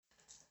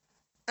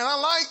And I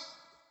like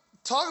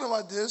talking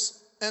about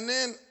this. And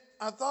then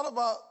I thought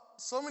about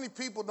so many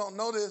people don't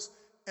know this.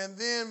 And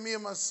then me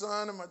and my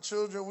son and my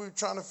children, we were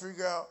trying to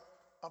figure out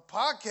a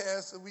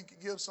podcast that we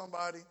could give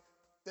somebody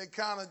that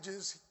kind of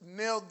just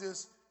nailed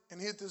this and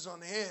hit this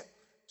on the head.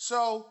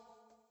 So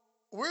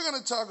we're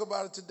going to talk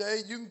about it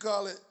today. You can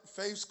call it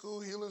Faith School,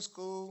 Healing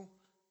School,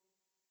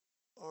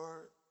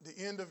 or the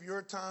end of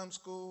your time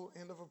school,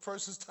 end of a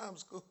person's time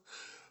school.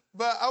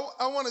 But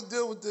I want to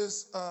deal with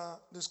this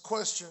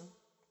question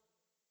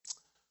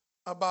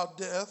about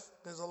death.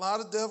 There's a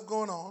lot of death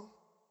going on.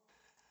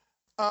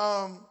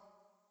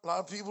 A lot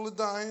of people are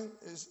dying.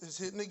 It's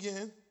hitting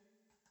again.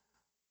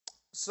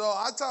 So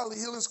I title the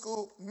Healing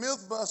School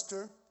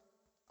Mythbuster.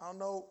 I don't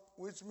know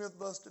which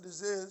Mythbuster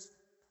this is.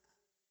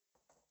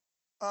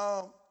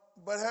 But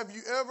have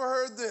you ever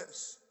heard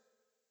this?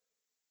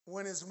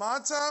 When it's my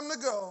time to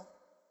go,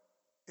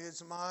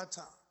 it's my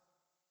time.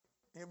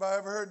 Anybody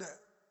ever heard that?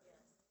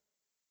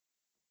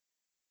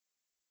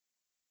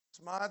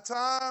 It's my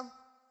time.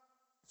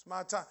 It's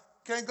my time.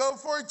 Can't go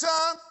before your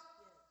time.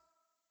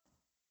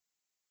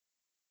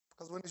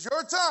 Because when it's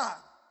your time,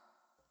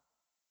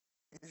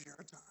 it's your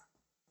time.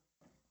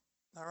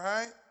 All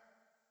right?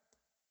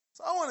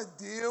 So I want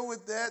to deal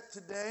with that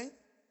today.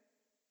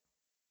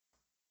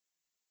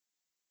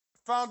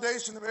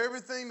 Foundation of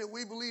everything that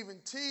we believe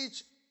and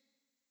teach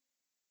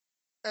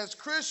as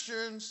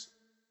Christians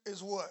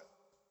is what?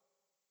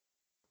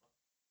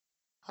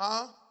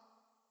 Huh?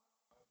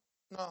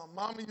 No,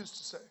 Mama used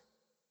to say.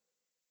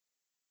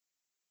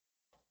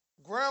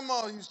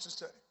 Grandma used to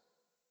say.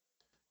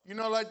 You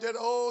know, like that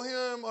old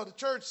hymn of the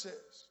church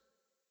says.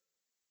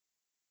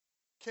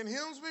 Can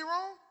hymns be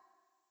wrong?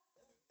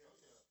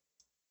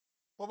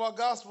 What about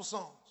gospel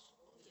songs?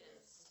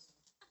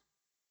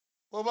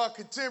 What about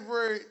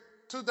contemporary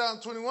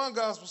 2021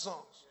 gospel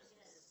songs?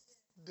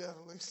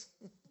 Definitely.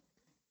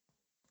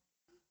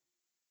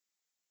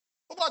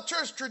 What about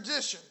church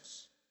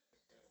traditions?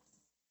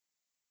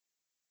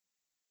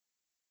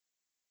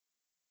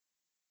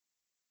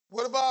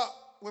 What about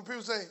when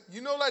people say,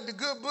 you know, like the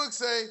good book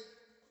say,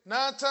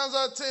 9 times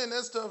out of 10,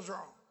 that stuff's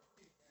wrong.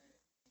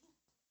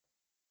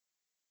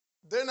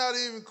 They're not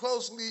even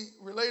closely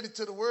related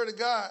to the Word of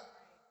God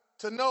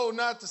to know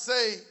not to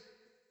say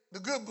the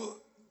good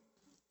book.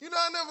 You know,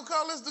 I never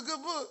call this the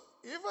good book.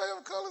 Anybody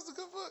ever call this the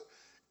good book?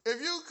 If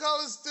you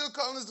call it, still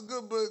calling this the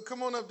good book,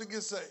 come on up to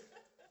get saved.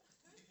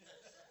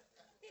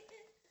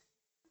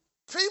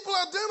 People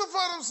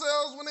identify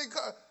themselves when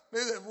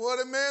they say, boy,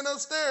 that man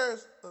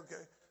upstairs.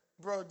 Okay,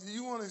 bro, do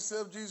you want to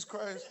accept Jesus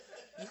Christ?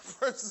 Your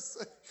person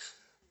say,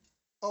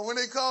 or when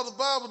they call the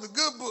Bible the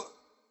good book,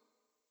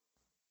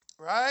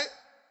 right?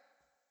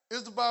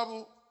 Is the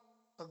Bible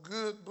a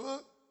good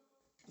book?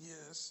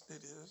 Yes,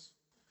 it is.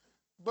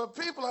 But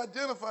people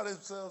identify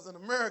themselves in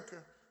America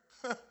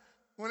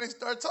when they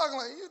start talking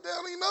like, you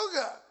don't even know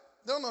God.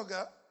 Don't know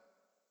God.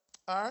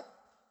 All right?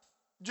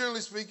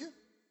 Generally speaking.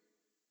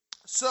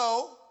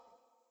 So,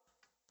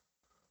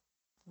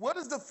 what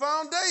is the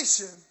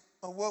foundation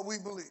of what we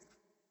believe?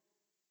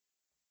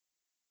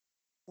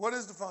 What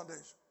is the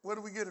foundation? Where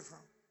do we get it from?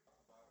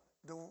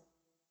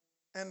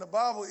 And the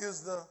Bible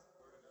is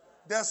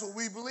that's what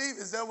we believe?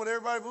 Is that what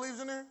everybody believes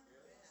in there?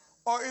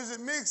 Or is it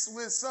mixed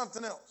with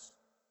something else?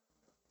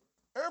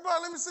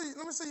 Everybody, let me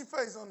see your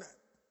face on that.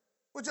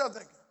 What y'all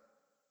thinking?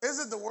 Is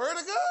it the Word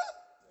of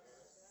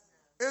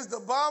God? Is the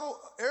Bible?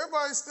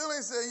 Everybody still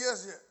ain't said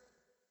yes yet.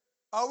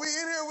 Are we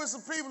in here with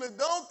some people that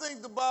don't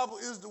think the Bible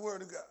is the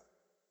Word of God?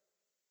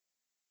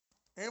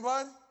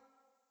 Anybody?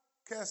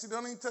 Cassie,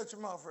 don't even touch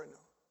your mouth right now.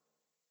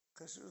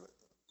 Because she was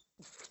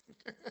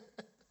like,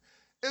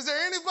 is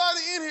there anybody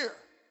in here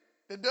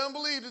that doesn't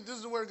believe that this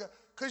is the Word of God?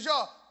 Because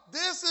y'all,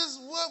 this is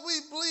what we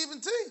believe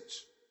and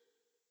teach.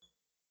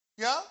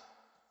 Yeah?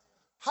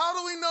 How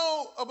do we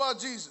know about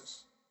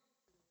Jesus?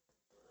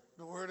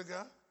 The Word of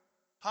God.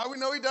 How do we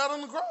know he died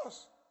on the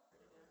cross?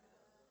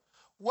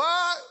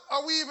 Why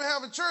are we even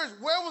having church?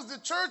 Where was the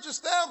church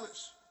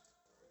established?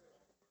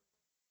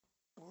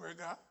 The Word of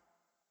God.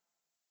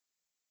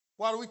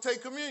 Why do we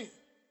take communion?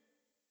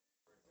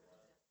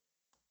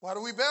 Why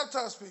do we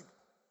baptize people?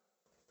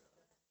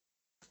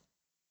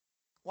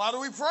 Why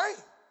do we pray?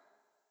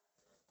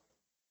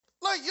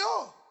 Like,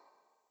 y'all,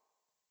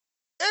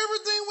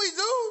 everything we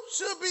do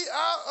should be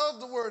out of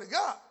the Word of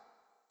God.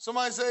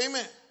 Somebody say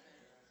amen.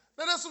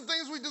 Now, there's some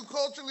things we do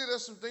culturally.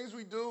 There's some things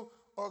we do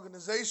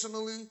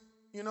organizationally,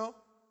 you know.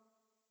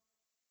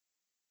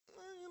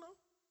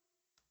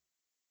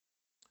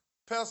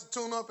 Pastor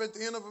tune up at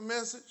the end of a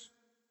message.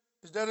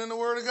 Is that in the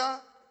Word of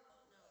God?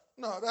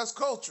 No, that's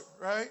culture,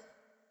 right?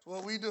 It's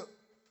what we do.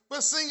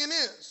 But singing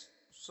is.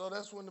 So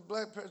that's when the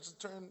black person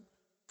turn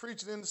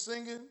preaching into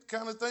singing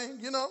kind of thing,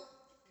 you know.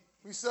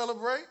 We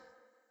celebrate.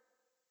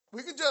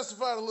 We can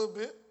justify it a little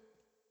bit.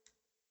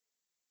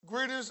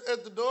 Greeters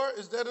at the door,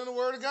 is that in the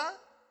Word of God?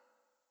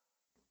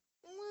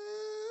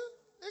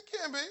 Well, it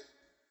can be.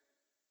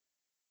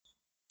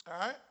 All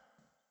right?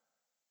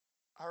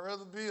 I'd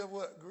rather be a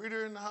what?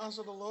 Greeter in the house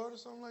of the Lord or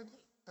something like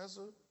that? That's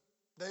what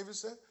David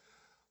said.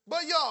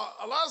 But y'all,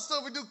 a lot of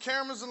stuff we do,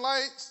 cameras and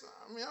lights.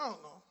 I mean, I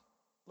don't know.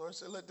 Lord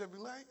said, let there be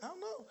light. I don't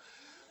know.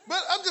 But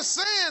I'm just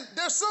saying,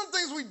 there's some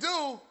things we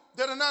do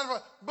that are not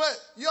right. But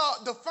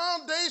y'all, the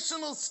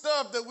foundational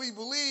stuff that we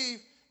believe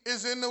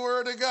is in the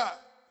Word of God.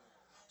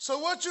 So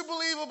what you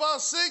believe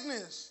about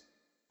sickness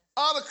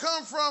ought to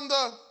come from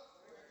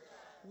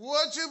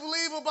what you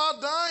believe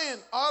about dying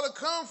ought to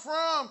come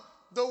from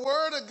the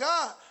Word of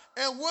God.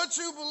 And what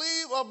you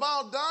believe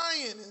about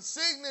dying and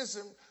sickness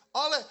and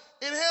all that,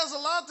 it has a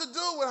lot to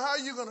do with how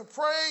you're going to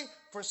pray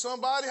for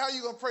somebody, how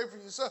you're going to pray for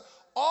yourself.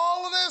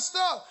 All of that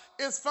stuff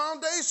is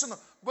foundational,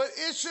 but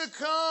it should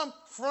come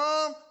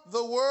from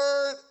the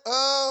Word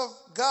of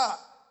God.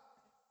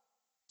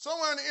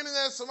 Somewhere on the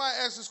internet, somebody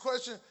asked this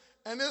question,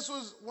 and this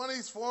was one of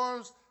these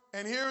forums,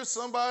 and here is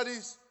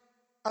somebody's,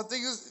 I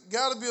think it's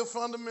got to be a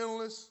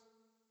fundamentalist.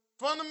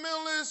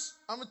 Fundamentalists,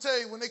 I'm going to tell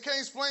you, when they can't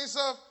explain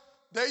stuff,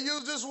 they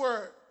use this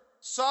word,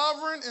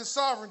 sovereign and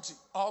sovereignty,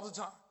 all the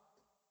time.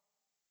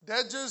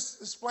 That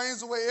just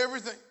explains away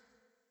everything,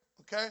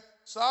 okay?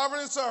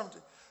 Sovereign and sovereignty.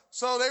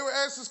 So they were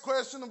asked this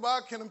question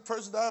about, can a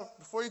person die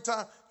before your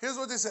time? Here's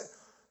what they said.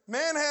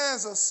 Man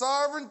has a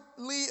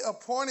sovereignly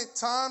appointed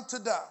time to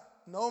die.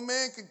 No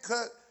man can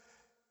cut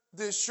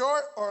this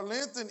short or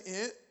lengthen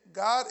it.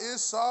 God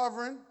is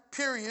sovereign,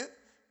 period.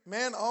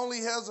 Man only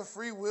has a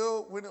free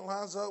will when it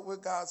lines up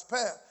with God's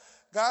path.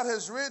 God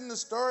has written the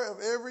story of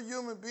every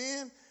human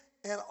being,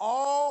 and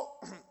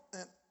all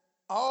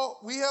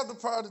we have the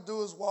power to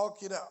do is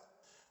walk it out.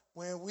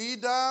 When we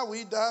die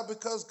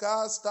because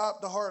God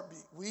stopped the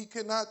heartbeat. We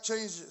cannot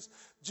change this.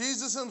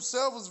 Jesus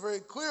himself was very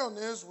clear on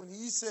this when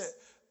he said,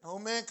 no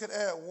man could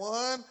add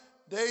one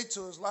day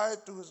to his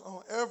life through his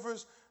own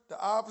efforts. The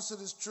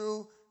opposite is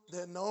true,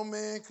 that no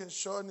man can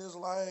shorten his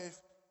life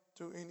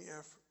through any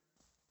effort.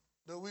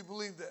 Do we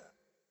believe that?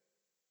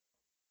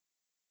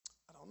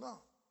 I don't know.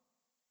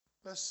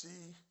 Let's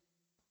see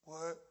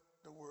what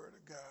the Word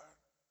of God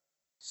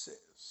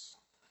says.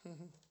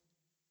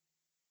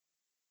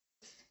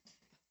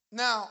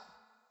 Now,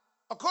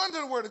 according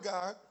to the Word of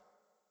God,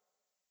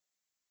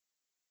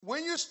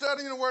 when you're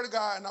studying the Word of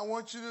God, and I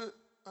want you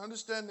to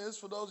understand this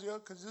for those of you,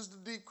 because this is the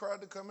deep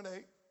crowd that come at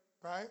 8,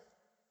 right?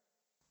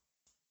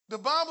 The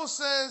Bible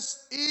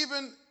says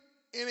even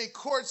in a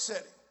court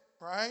setting,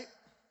 right?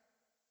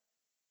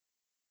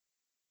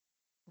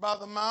 By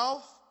the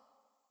mouth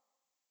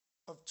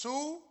of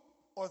 2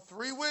 or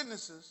 3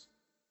 witnesses,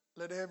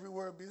 let every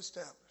word be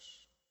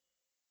established.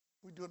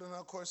 We do it in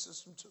our court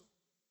system too.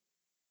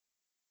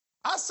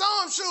 I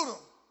saw him shoot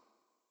him.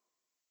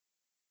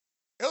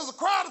 It was a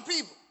crowd of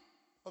people.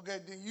 Okay,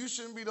 then you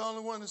shouldn't be the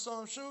only one that saw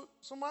him shoot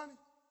somebody.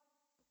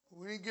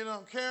 We didn't get it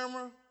on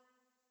camera.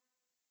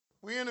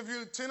 We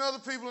interviewed 10 other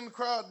people in the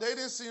crowd. They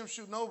didn't see him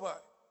shoot nobody.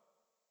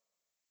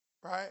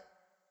 Right?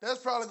 That's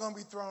probably going to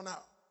be thrown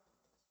out.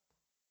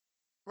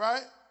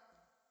 Right?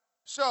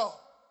 So,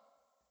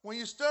 when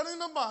you're studying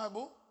the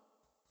Bible,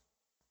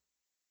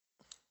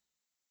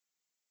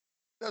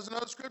 there's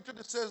another scripture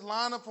that says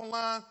line upon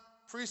line,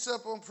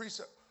 precept on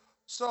precept.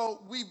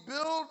 So we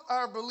build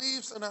our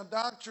beliefs and our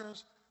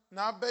doctrines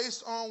not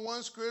based on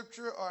one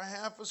scripture or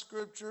half a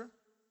scripture,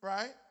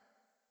 right?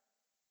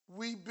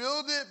 We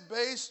build it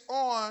based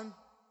on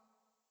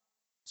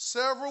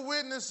several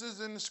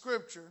witnesses in the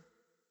scripture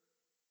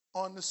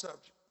on the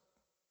subject.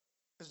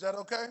 Is that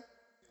okay?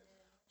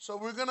 So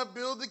we're going to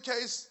build the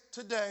case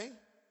today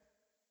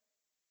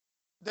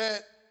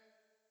that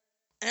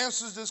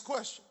answers this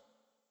question.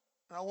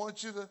 And I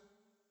want you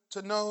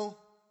to know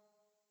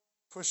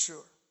for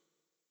sure.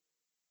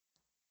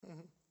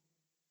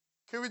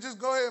 Can we just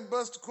go ahead and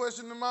bust the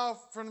question in the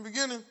mouth from the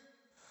beginning?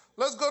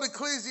 Let's go to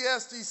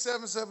Ecclesiastes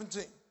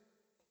 7:17.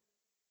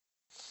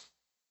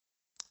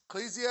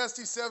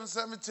 Ecclesiastes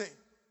 7:17.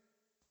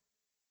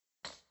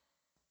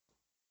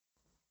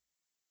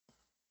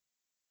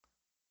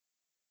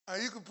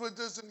 You can put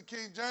this in the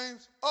King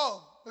James.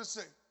 Oh, let's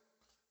see.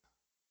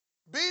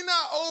 Be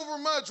not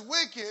overmuch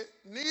wicked,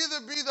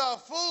 neither be thou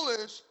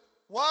foolish.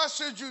 Why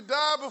should you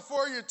die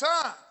before your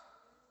time?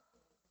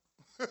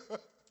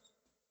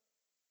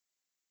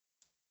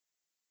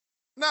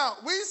 Now,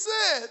 we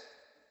said,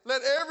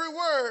 let every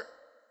word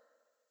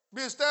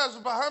be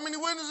established by how many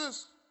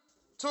witnesses?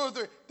 2 or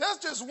 3. That's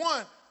just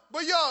one.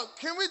 But y'all,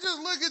 can we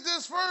just look at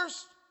this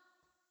first?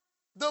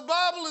 The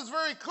Bible is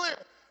very clear.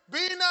 Be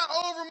not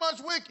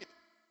overmuch wicked.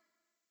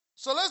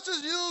 So let's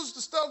just use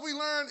the stuff we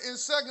learned in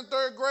 2nd,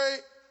 3rd grade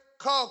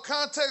called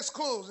context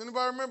clues.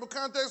 Anybody remember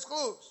context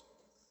clues?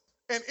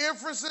 And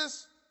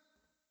inferences.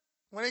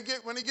 When they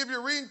give you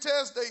a reading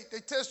test, they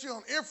test you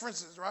on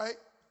inferences, right?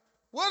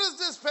 What is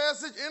this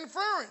passage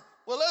inferring?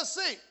 Well, let's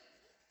see.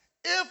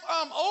 If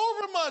I'm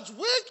overmuch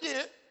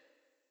wicked,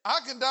 I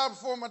can die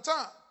before my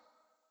time.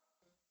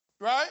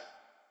 Right?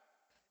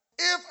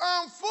 If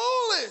I'm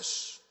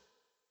foolish,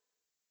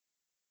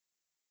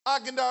 I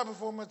can die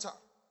before my time.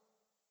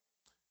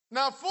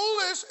 Now,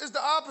 foolish is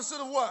the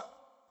opposite of what?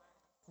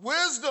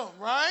 Wisdom,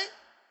 right?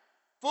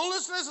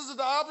 Foolishness is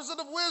the opposite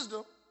of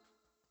wisdom.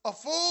 A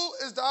fool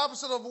is the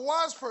opposite of a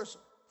wise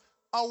person.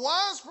 A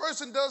wise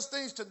person does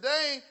things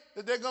today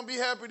that they're going to be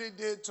happy they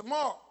did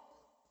tomorrow.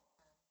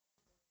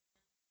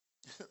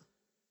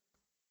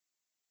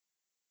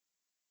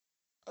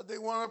 I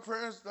think one of our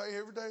parents, like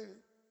every day,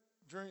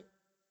 drink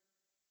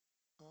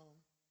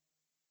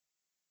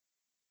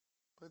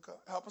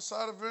apple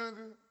cider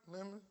vinegar,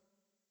 lemon.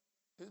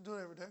 They do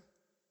it every day.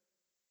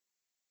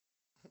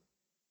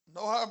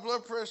 No high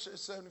blood pressure at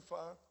 75.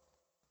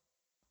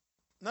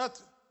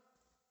 Nothing.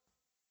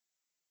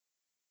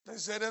 They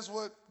say that's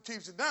what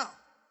keeps it down.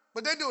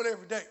 But they do it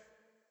every day.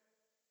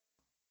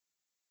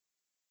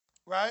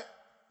 Right?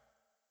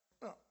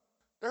 No.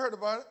 They heard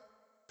about it.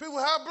 People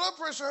with high blood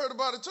pressure heard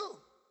about it too.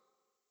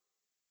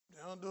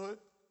 They don't do it.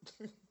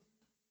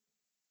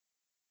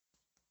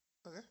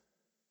 Okay.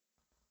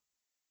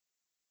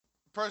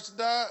 Person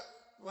died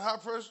with high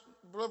pressure,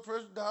 blood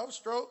pressure, died of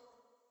stroke.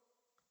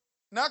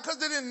 Not because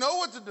they didn't know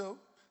what to do.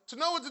 To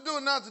know what to do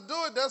and not to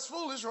do it, that's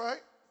foolish,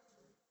 right?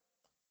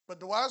 But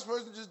the wise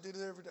person just did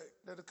it every day.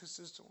 They're the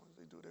consistent ones.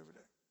 They do it every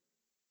day.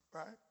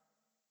 Right?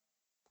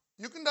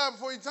 You can die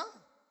before your time.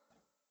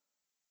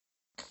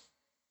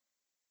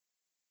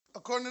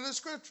 According to the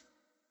scripture.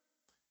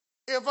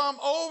 If I'm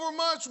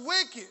overmuch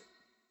wicked,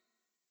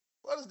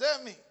 what does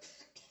that mean?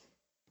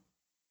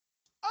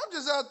 I'm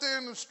just out there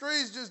in the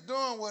streets just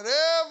doing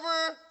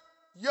whatever.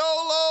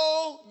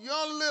 YOLO, you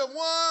only live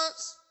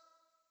once.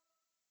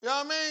 You know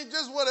what I mean?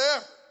 Just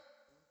whatever.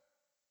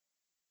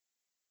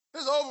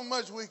 It's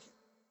overmuch wicked.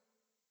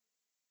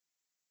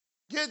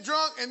 Get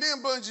drunk and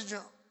then bungee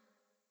jump.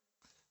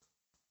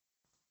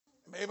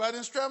 Maybe I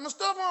didn't strap my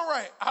stuff on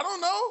right. I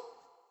don't know.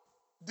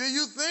 Do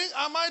you think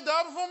I might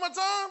die before my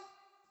time?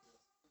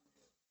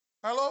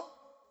 Hello?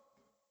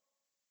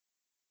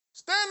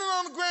 Standing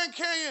on the Grand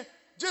Canyon,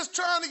 just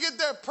trying to get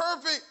that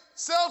perfect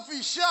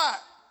selfie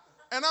shot.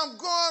 And I'm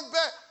going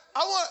back.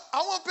 I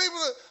want people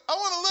to, I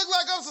want to look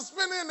like I'm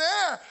suspended in the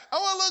air. I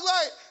want to look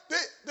like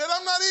that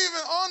I'm not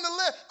even on the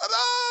left.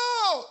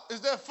 No!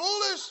 Is that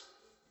foolish?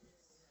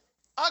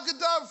 I could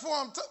die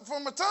before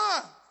my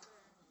time.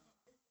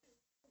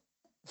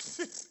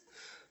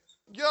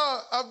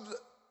 Y'all,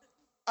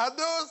 I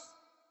know it's,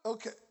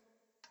 okay.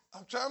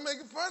 I'm trying to make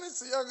it funny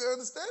so y'all can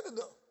understand it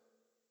though.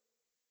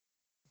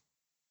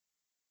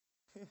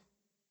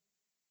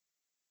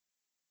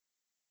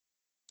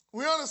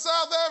 We're on a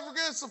South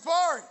African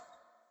safari.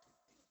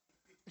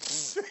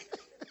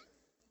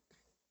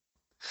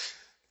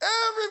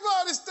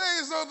 Everybody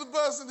stays on the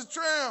bus and the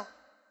tram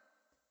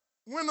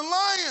when the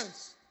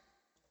lions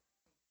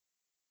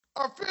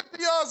are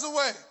 50 yards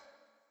away.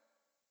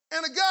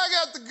 And the guy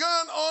got the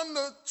gun on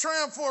the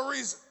tram for a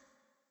reason.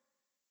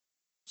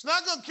 It's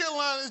not going to kill a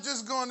lion, it's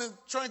just going to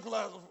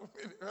tranquilize him for a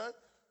minute, right?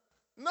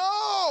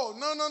 No.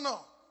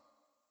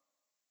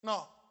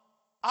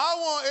 I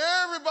want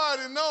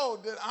everybody to know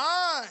that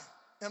I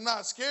am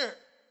not scared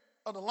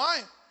of the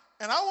lion.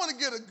 And I want to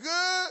get a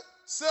good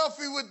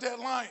selfie with that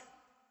lion.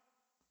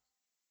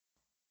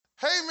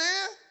 Hey,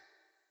 man,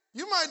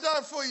 you might die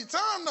before your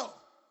time, though.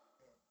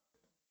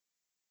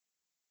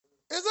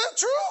 Is that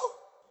true?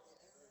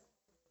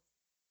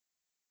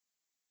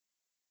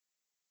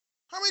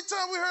 How many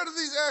times we heard of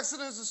these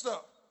accidents and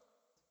stuff?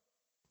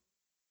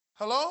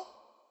 Hello?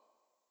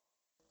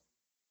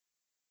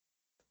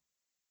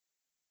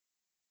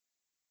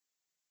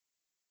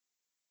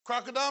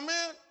 Crocodile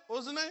Man? What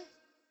was his name?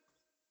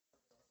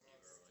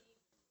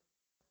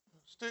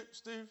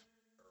 Steve?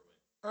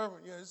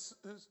 Irwin. Yeah, his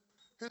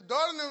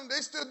daughter and them,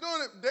 they still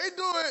doing it. They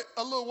do it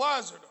a little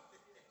wiser, though.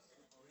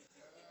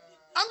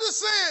 I'm just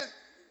saying,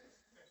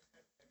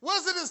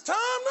 was it his time,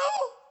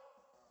 though?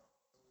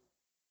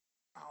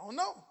 I don't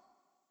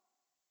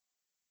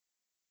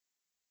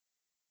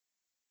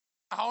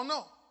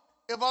know.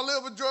 If I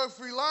live a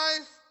drug-free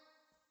life,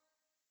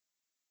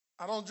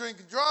 I don't drink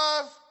and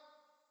drive,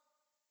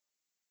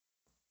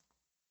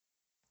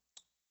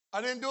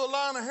 I didn't do a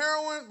line of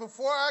heroin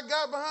before I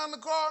got behind the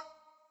car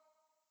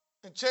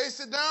and chased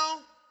it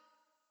down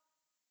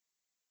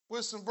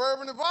with some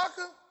bourbon and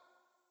vodka,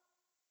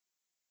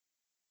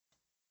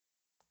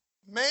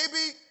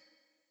 maybe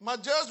my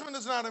judgment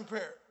is not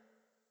impaired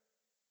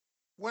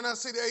when I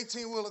see the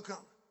 18-wheeler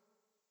coming.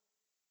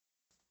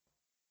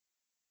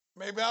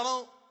 Maybe I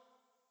don't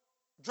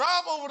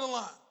drive over the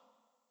line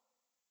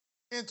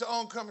into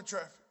oncoming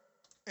traffic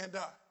and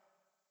die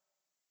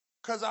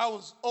because I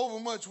was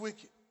overmuch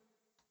wicked.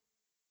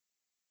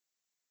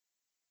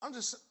 I'm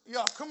just,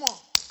 y'all, come on.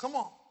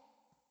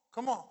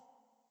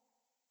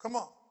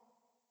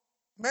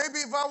 Maybe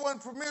if I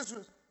wasn't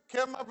promiscuous,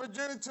 kept my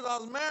virginity till I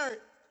was married,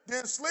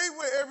 didn't sleep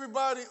with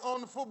everybody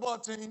on the football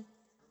team,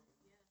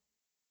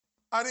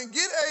 I didn't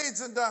get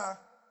AIDS and die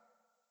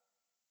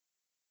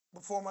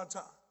before my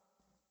time.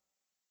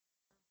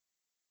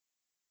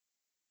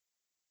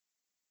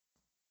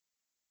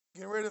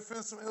 Getting ready to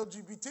offend some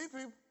LGBT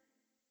people.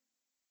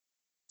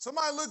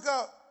 Somebody look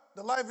up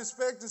the life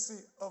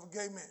expectancy of a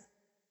gay man.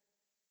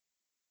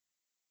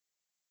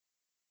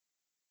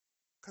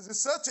 Because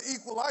it's such an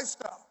equal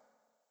lifestyle.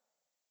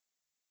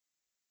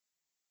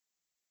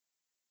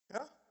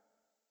 Yeah?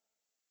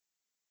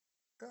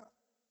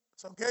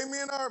 So gay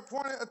men are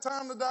appointed a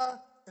time to die,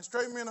 and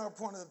straight men are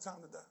appointed a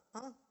time to die.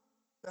 Huh?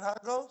 That how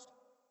it goes?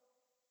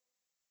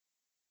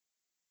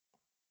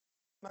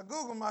 Now,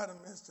 Google might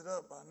have messed it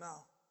up by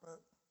now, but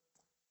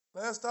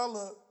last I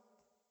looked,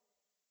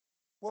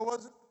 what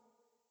was it?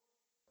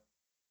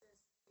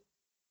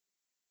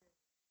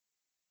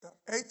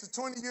 8 to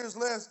 20 years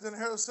less than a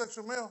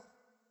heterosexual male,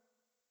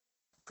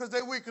 because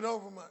they weaken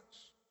over much.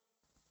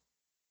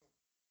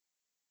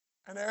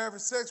 And their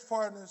average sex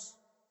partners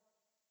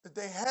that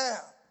they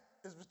have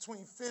is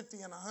between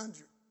 50 and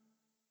 100.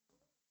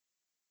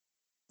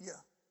 Yeah.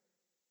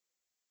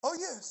 Oh,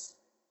 yes.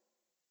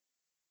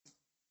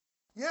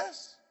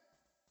 Yes.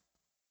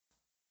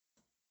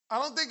 I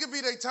don't think it'd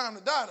be their time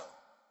to die, though.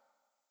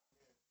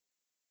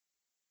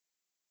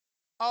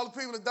 All the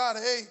people that died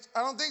of AIDS,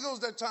 I don't think it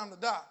was their time to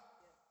die.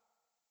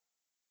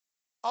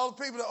 All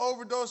the people that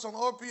overdosed on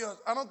opioids,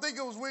 I don't think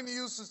it was Whitney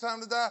Houston's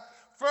time to die.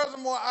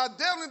 Furthermore, I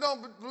definitely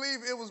don't believe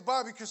it was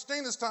Bobby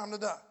Christina's time to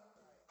die,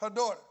 her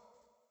daughter.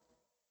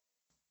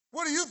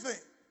 What do you think?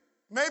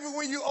 Maybe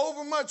when you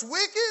overmuch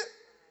wicked?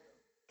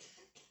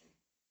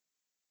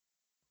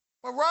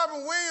 When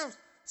Robin Williams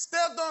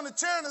stepped on the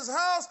chair in his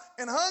house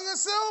and hung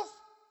himself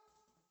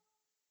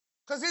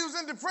because he was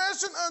in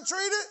depression,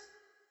 untreated,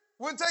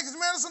 wouldn't take his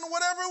medicine or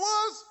whatever it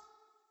was?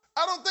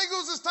 I don't think it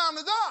was his time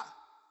to die.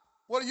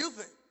 What do you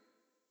think?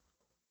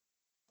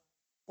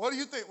 What do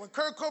you think? When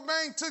Kurt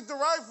Cobain took the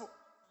rifle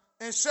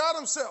and shot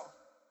himself,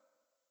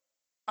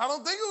 I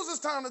don't think it was his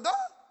time to die.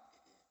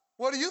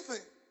 What do you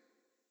think?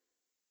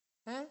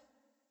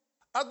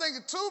 I think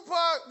if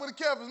Tupac would have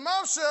kept his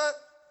mouth shut,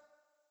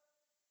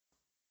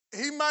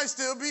 he might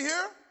still be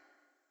here.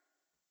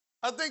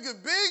 I think if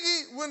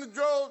Biggie wouldn't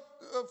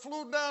have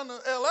flew down to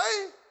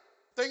L.A.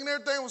 thinking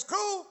everything was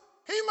cool,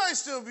 he might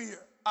still be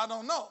here. I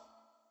don't know.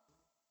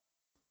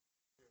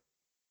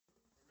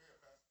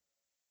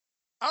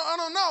 I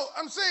don't know.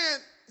 I'm saying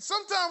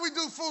sometimes we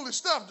do foolish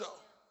stuff, though.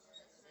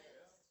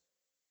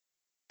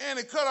 And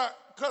it cut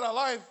our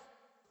life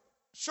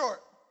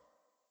short.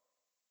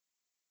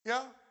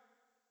 Yeah?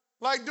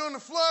 Like during the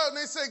flood, and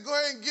they say, go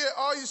ahead and get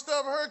all your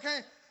stuff,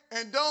 hurricane,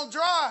 and don't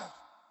drive.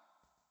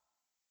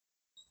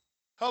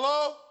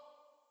 Hello?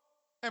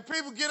 And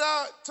people get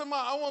out to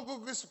I want to go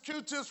get some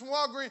Q-tips from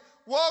Walgreens.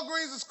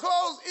 Walgreens is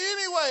closed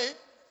anyway.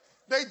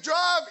 They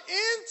drive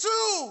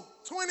into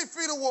 20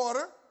 feet of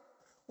water.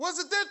 Was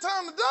it their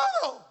time to die,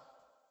 though?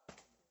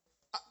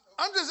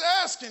 I'm just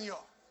asking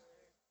y'all.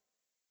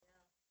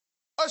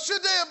 Or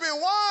should they have been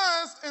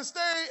wise and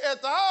stayed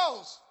at the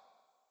house?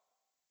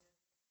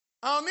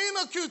 I don't need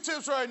no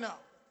Q-tips right now.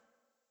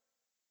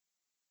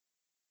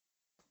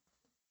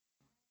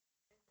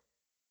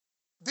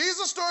 These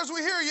are stories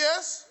we hear,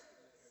 yes?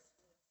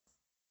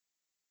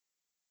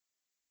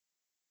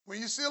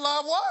 When you see a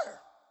live wire,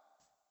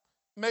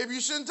 maybe you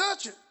shouldn't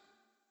touch it.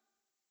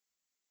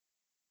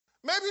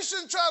 Maybe you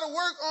shouldn't try to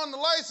work on the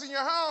lights in your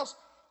house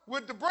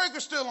with the breaker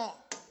still on.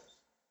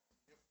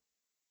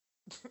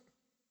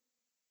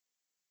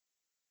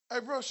 Hey,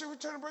 bro, should we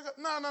turn the breaker up?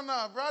 No,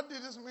 bro, I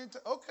did this many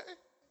times. Okay.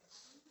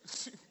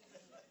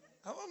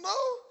 I don't know.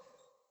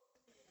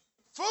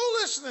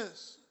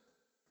 Foolishness.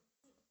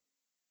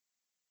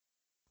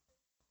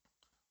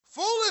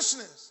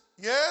 Foolishness,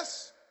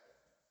 yes.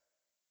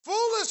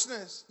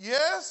 Foolishness,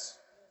 yes.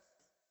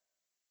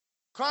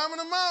 Climbing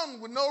a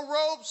mountain with no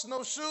ropes,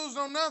 no shoes,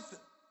 no nothing.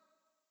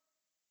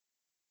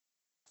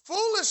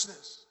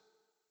 Foolishness.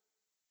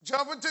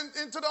 Jumping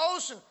into the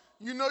ocean.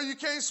 You know you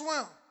can't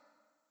swim.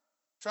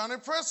 Trying to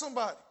impress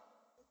somebody.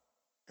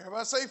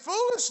 Everybody say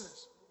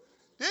foolishness.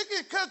 They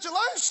can cut your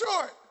life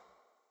short.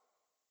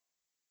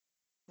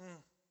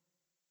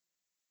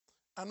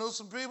 I know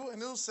some people,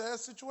 and it was a sad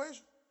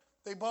situation.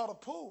 They bought a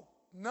pool.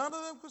 None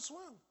of them could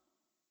swim.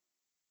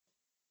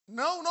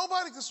 No,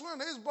 nobody could swim.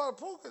 They just bought a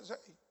pool because,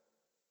 hey,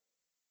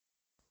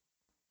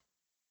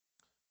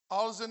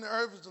 all that's in the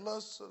earth is the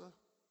lust of the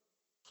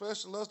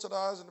flesh, the lust of the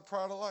eyes, and the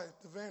pride of life,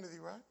 the vanity,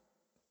 right?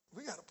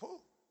 We got a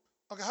pool.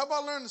 Okay, how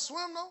about learning to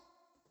swim, though?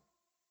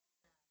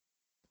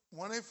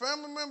 One of their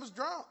family members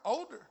drowned,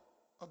 older,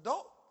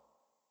 adult.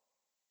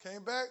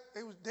 Came back,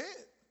 they was dead.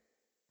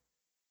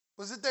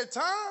 Was it their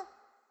time?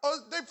 Or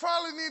they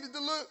probably needed to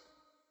look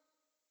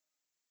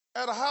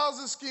at a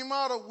housing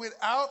schemata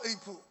without a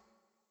pool.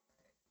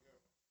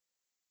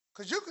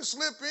 Because you can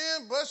slip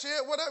in, bust your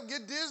head, whatever,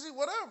 get dizzy,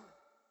 whatever.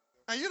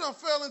 And you done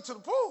fell into the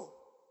pool.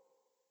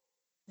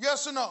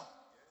 Yes or no?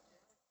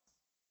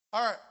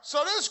 All right,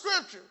 so this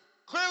scripture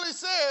clearly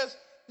says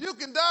you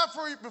can die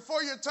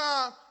before your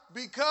time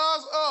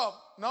because of,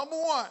 number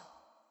one,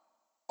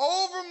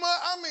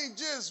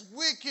 just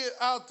wicked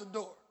out the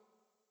door.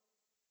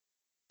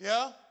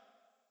 Yeah?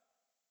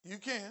 You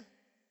can.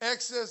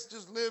 Excess,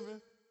 just living,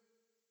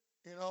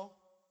 you know.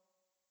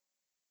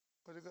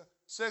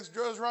 Sex,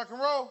 drugs, rock and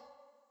roll,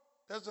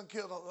 that's done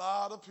killed a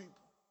lot of people.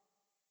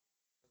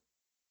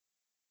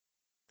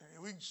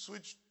 And we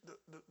switch the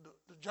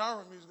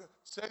genre of music.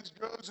 Sex,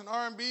 drugs, and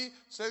R&B,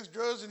 sex,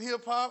 drugs, and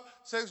hip-hop,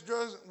 sex,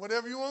 drugs,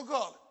 whatever you want to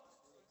call it.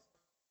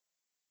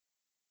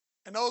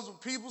 And those are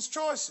people's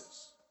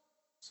choices.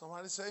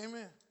 Somebody say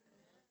amen.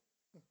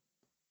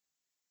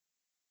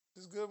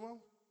 This good, Mom?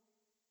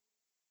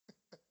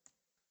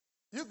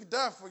 You could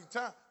die for your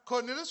time,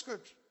 according to this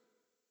scripture.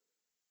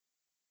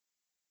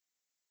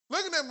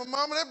 Looking at my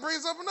mama, that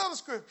brings up another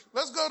scripture.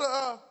 Let's go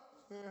to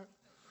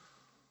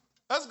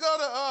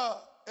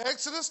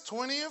Exodus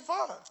 20 and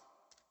 5.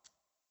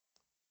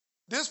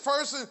 This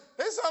person,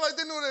 they sound like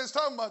they knew what they was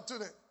talking about, too.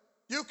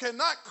 You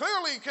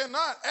clearly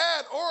cannot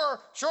add or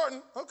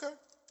shorten. Okay.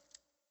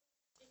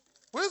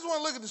 We just want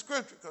to look at the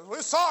scripture because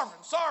we're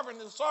sovereign. Sovereign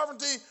is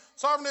sovereignty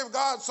of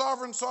God,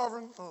 sovereign.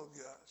 Oh,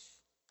 gosh.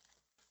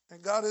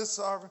 And God is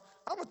sovereign.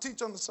 I'm going to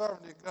teach on the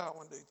sovereignty of God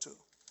one day, too.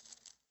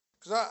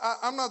 Because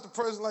I'm not the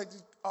person like to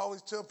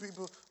always tell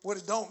people what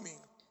it don't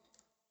mean.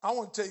 I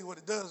want to tell you what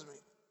it does mean.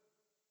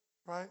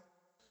 Right?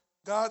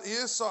 God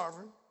is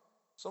sovereign.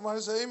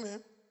 Somebody say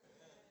amen.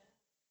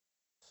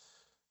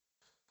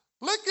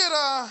 Look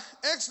at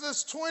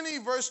Exodus 20,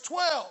 verse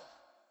 12.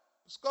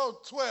 Let's go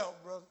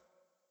 12, brother.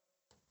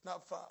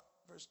 Not 5,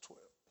 verse 12.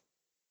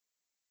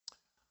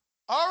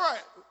 All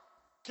right.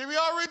 Can we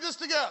all read this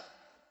together?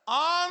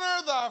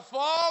 Honor thy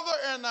father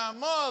and thy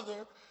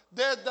mother,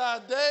 that thy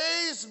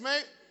days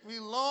may be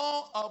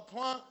long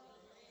upon.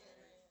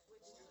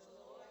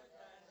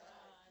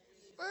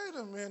 Wait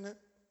a minute.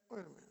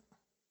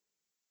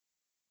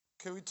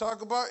 Can we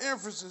talk about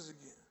inferences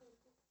again?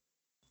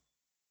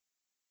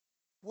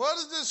 What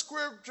does this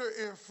scripture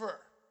infer?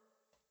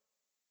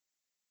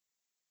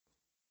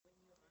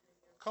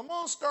 Come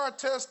on, star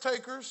test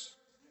takers.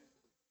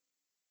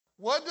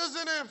 What does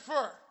it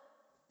infer?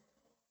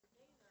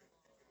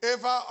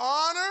 If I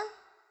honor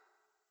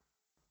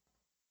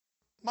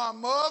my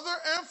mother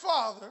and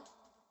father,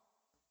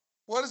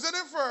 what does it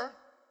infer?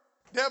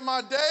 That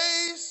my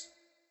days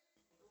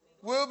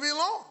will be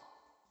long.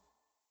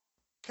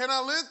 Can I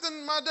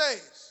lengthen my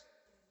days?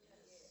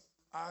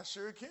 I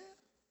sure can.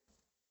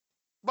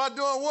 By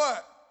doing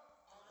what?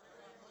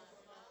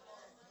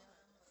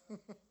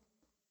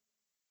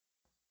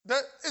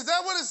 Is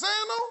that what it's saying,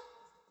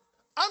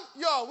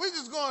 though? Y'all, we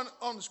just going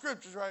on the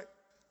scriptures, right?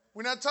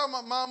 We're not talking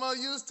about mama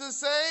used to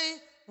say.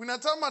 We're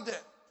not talking about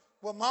that.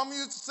 What mama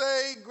used to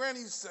say,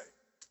 granny used to say.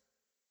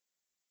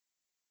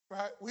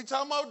 Right? We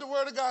talking about what the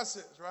word of God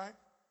says, right?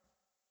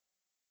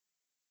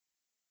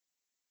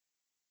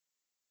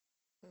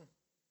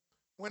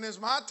 When it's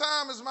my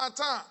time, it's my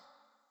time.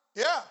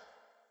 Yeah.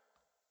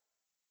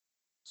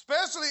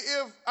 Especially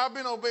if I've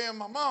been obeying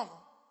my mama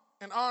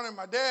and honoring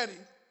my daddy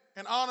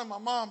and honoring my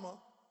mama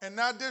and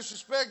not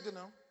disrespecting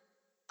them.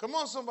 Come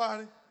on,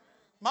 somebody.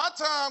 My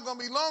time going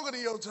to be longer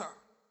than your time.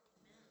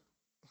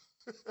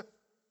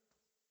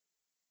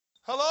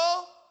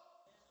 Hello?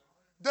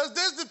 Does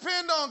this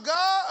depend on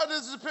God or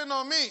does it depend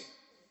on me?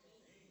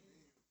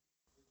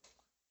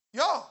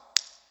 Y'all,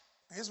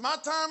 it's my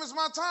time, it's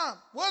my time.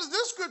 What does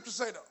this scripture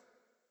say, though?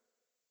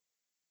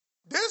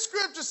 This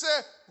scripture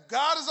said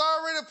God has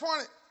already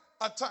appointed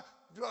a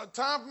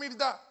time for me to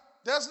die.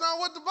 That's not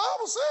what the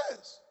Bible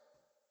says.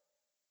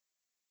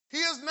 He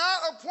has not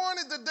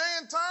appointed the day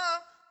and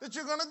time that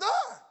you're going to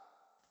die.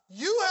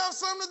 You have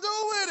something to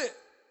do with it.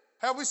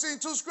 Have we seen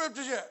two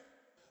scriptures yet?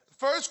 The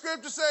first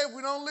scripture says if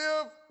we don't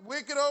live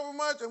wicked over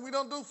much and we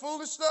don't do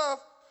foolish stuff,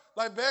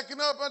 like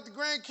backing up at the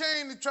Grand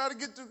Canyon to try to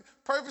get the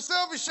perfect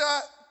selfie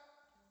shot,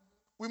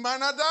 we might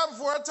not die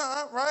before our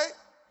time, right?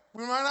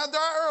 We might not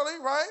die early,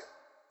 right?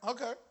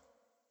 Okay.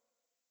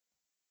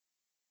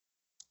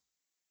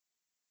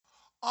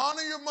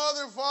 Honor your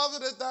mother and father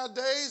that thy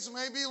days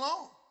may be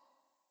long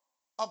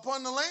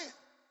upon the land,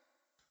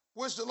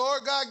 which the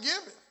Lord God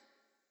giveth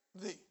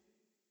thee.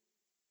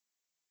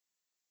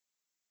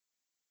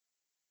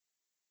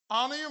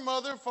 Honor your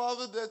mother and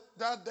father that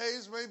thy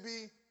days may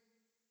be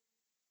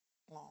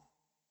long.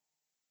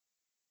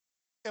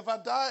 If I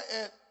die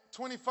at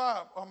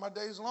 25, are my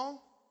days long?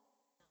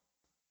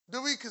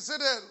 Do we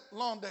consider that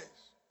long days?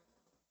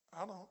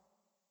 I don't.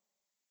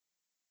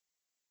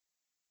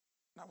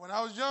 Now, when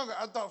I was younger,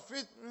 I thought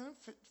 50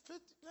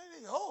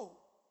 they old.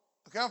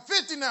 Okay, I'm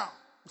 50 now.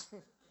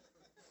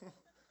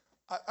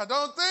 I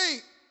don't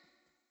think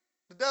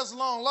that that's a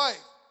long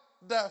life,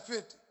 die at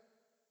 50.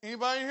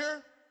 Anybody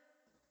here?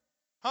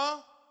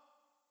 Huh?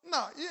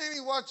 No, you ain't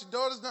even watch your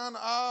daughters down the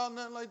aisle,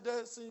 nothing like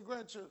that, see your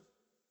grandchildren,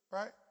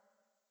 right?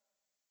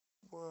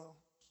 Well,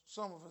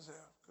 some of us have,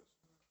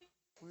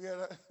 because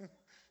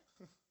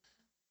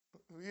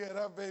we had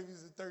our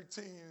babies at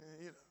 13,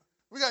 and,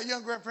 we got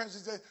young grandparents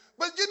these days.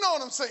 But you know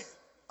what I'm saying.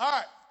 All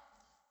right.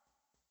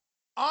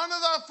 Honor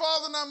thy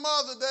father and thy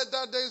mother that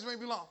thy days may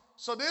be long.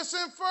 So this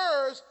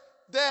infers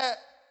that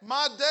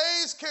my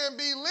days can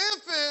be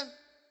lengthened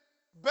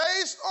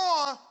based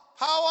on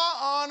how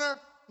I honor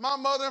my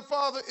mother and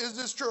father. Is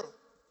this true?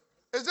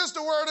 Is this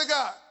the word of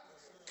God?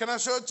 Can I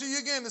show it to you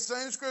again? The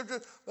same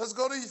scripture. Let's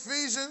go to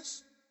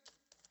Ephesians.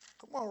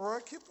 Come on, Roy,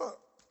 keep up.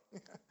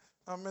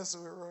 I'm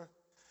messing with Roy.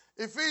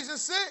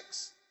 Ephesians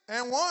 6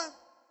 and 1.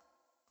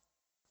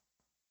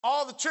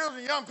 All the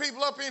children, young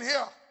people up in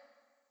here,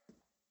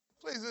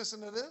 please listen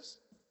to this.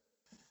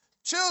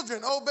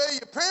 Children, obey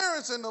your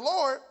parents in the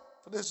Lord,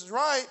 for this is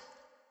right.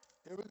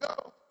 Here we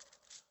go.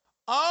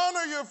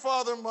 honor your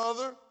father and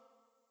mother,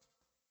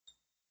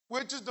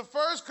 which is the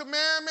first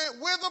commandment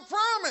with a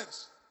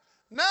promise.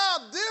 Now,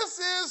 this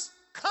is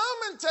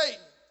commentating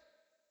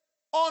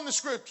on the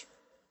scripture.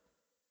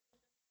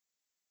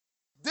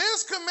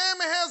 This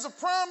commandment has a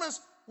promise,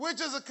 which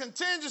is a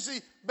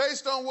contingency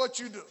based on what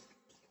you do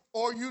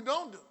or you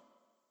don't do.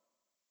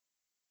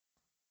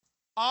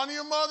 Honor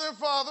your mother and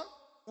father,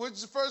 which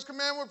is the first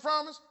commandment with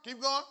promise.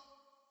 Keep going.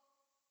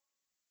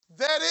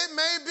 That it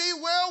may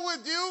be well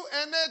with you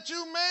and that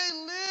you may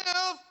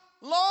live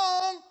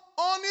long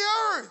on the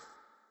earth.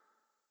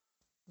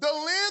 The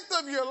length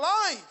of your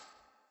life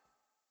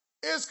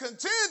is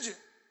contingent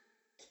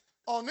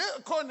on this,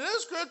 according to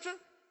this scripture,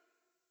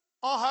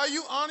 on how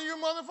you honor your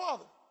mother and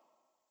father.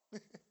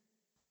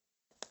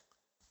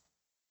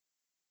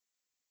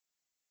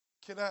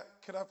 Can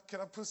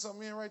I put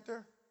something in right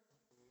there?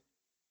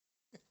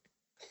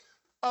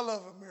 I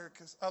love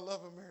Americans. I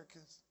love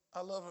Americans.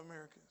 I love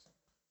Americans.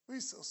 We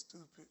so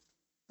stupid.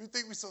 We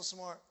think we so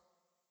smart.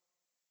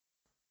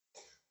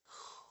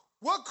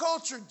 What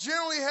culture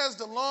generally has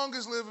the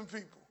longest living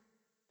people?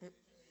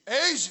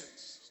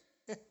 Asians.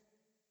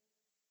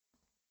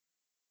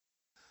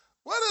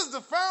 What is the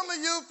family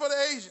youth for the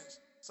Asians?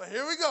 So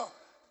here we go.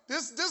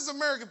 This is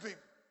American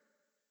people.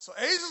 So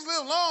Asians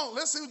live long.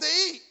 Let's see what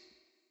they eat.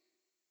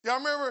 Y'all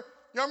remember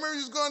you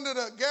was going to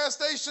the gas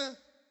station,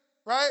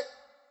 right?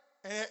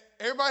 And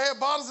everybody had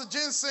bottles of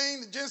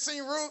ginseng, the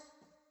ginseng root.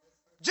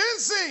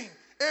 Ginseng.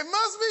 It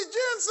must be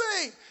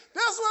ginseng.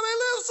 That's why they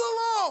live so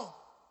long.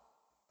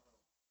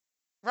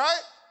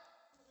 Right?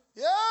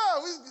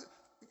 Yeah, we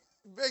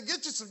better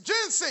get you some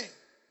ginseng.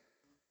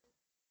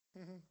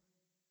 Mm-hmm.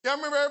 Y'all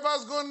remember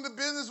everybody's going into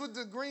business with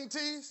the green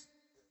teas?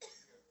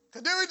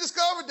 Because then we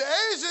discovered the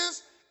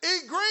Asians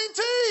eat green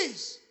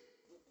teas.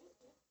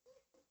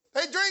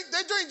 They drink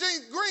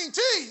green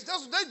teas.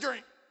 That's what they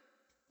drink.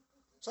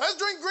 So let's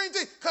drink green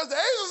tea because the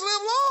Asians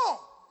live long.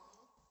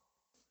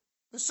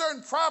 There's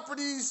certain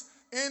properties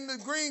in the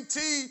green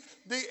tea,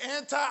 the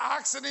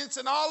antioxidants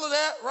and all of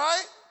that,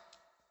 right?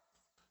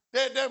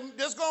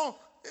 That's going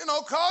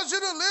to, cause you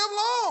to live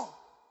long.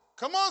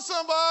 Come on,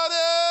 somebody.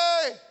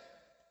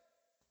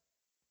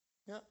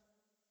 Yeah.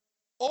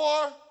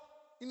 Or,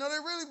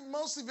 they're really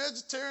mostly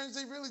vegetarians.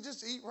 They really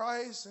just eat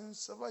rice and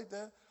stuff like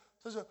that.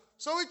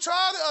 So we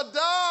try to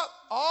adopt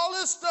all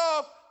this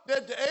stuff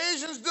that the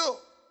Asians do.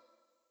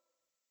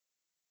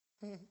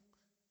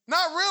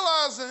 Not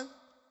realizing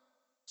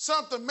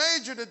something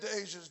major that the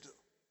Asians do.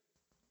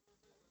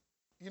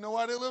 You know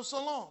why they live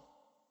so long?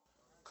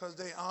 Because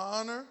they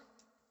honor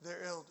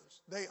their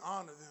elders. They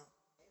honor them.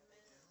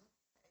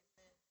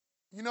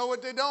 You know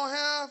what they don't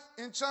have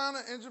in China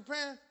and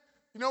Japan?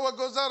 You know what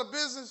goes out of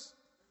business?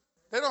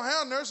 They don't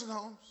have nursing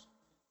homes.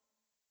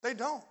 They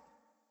don't.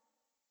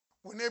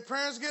 When their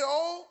parents get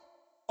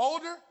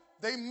older,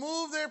 they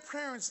move their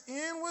parents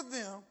in with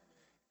them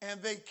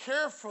and they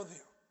care for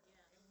them.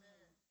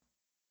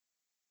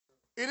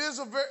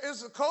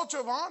 It's a culture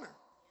of honor,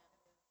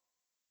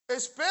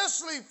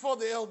 especially for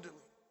the elderly.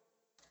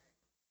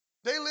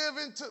 They live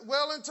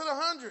well into the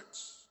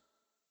hundreds.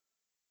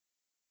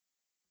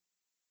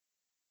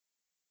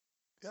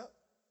 Yep.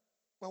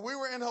 When we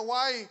were in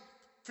Hawaii a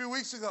few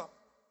weeks ago,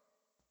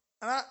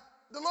 and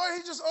the Lord,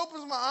 He just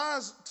opens my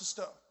eyes to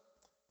stuff.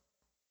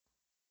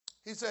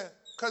 He said,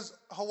 because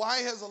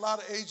Hawaii has a lot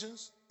of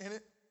Asians in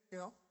it,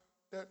 and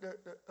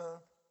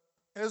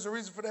there's a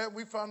reason for that.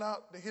 We found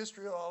out the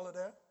history of all of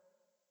that.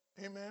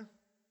 Amen.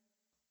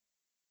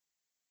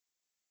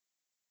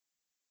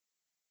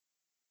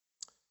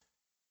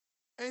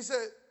 And he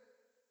said,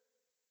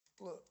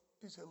 look.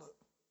 He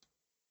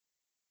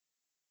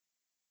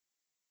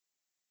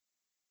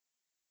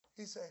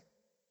said,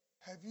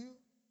 have you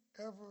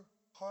ever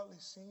hardly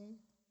seen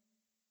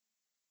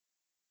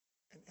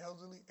an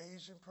elderly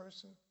Asian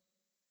person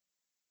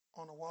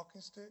on a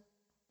walking stick?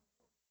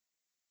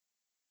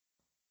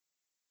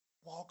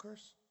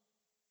 Walkers?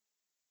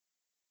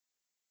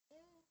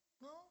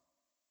 No.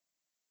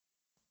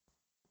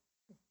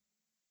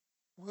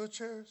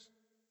 Wheelchairs?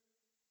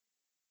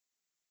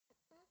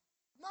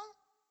 No.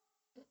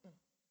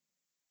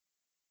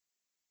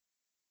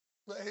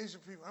 The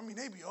Asian people,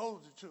 they be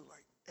older too,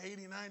 like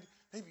 80, 90.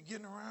 They be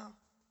getting around.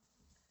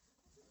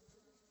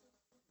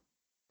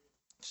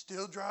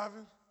 Still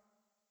driving.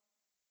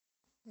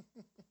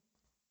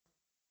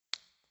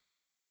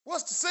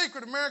 What's the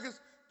secret, Americans?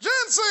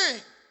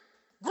 Ginseng,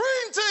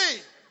 green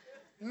tea.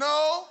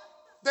 No,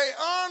 they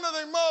honor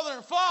their mother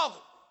and father.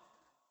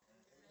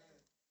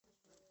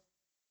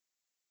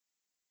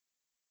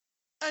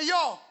 And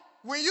y'all,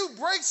 when you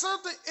break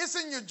something, it's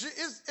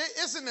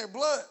in their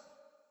blood.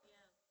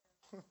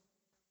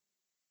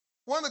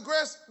 One of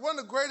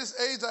the greatest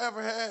aides I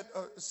ever had,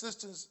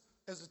 assistants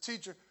as a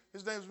teacher,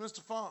 his name was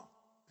Mr. Fong.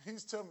 He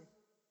used to tell me,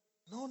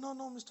 no,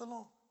 Mr.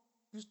 Long.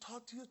 You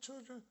talk to your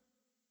children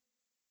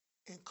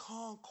in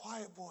calm,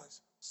 quiet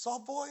voice.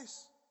 Soft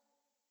voice,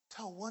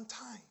 tell one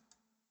time.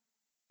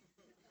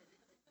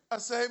 I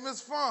say, hey,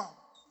 Mr. Fong,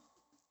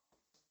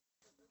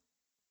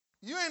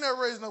 you ain't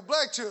never raised no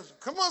black children.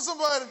 Come on,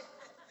 somebody.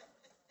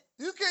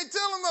 You can't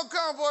tell them no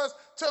calm voice,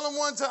 tell them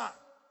one time.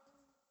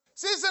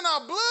 See, it's in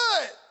our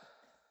blood.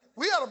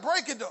 We got to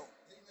break it, though.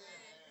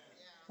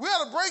 We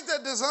got to break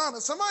that dishonor.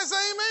 Somebody say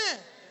amen.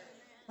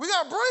 We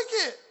got to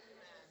break it.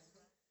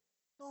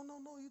 No,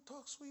 you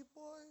talk sweet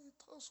boy. You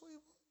talk sweet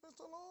boy,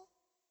 Mr. Long.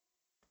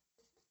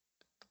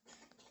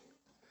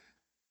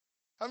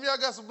 How many of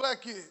y'all got some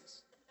black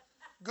kids?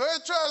 Go ahead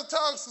and try to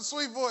talk some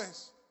sweet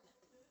voice.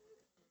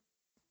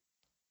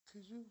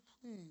 Could you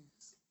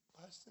please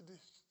wash the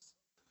dishes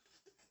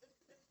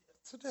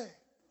today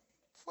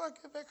before I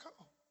get back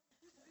home?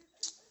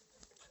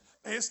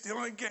 They're still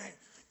in the game.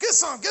 Get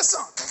some. They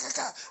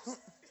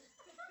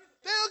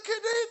don't care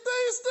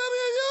anything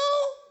studying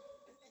you.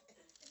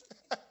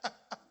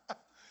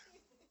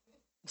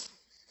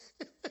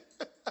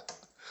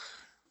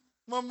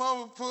 My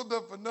mama pulled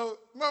up a note.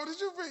 Mama,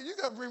 you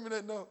got to bring me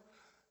that note.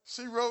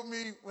 She wrote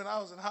me when I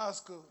was in high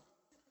school.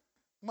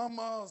 My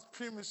mom's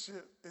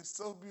penmanship is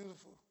so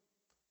beautiful.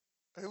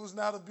 It was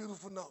not a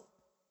beautiful note.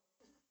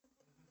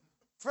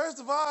 First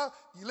of all,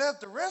 you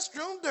left the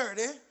restroom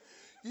dirty.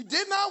 You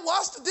did not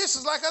wash the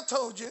dishes like I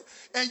told you.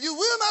 And you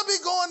will not be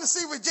going to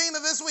see Regina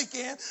this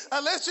weekend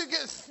unless you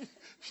get...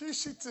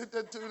 she took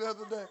that to me the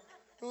other day.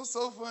 It was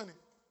so funny.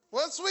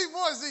 Wasn't sweet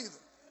voice either.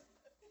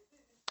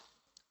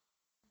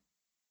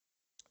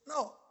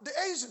 No, the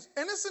Asians,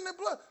 and it's in their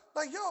blood.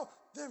 Like, yo,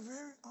 they're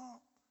very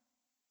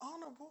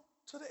honorable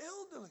to the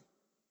elderly.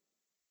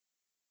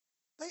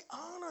 They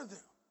honor them.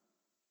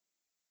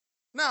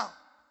 Now,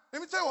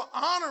 let me tell you what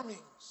honor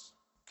means,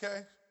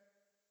 okay?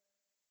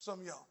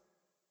 Some of y'all.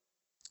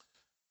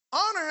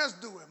 Honor has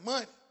to do with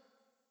money.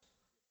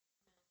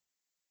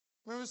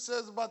 Remember it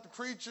says about the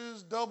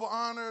preachers, double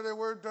honor, their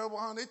word double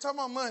honor. They talk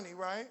about money,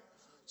 right?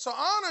 So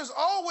honor is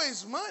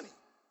always money,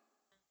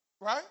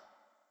 right?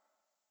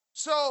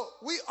 So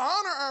we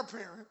honor our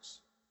parents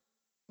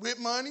with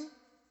money.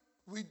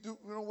 We do,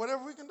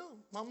 whatever we can do.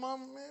 My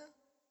mama, man,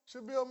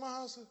 she'll be at my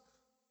house.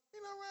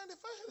 Randy, if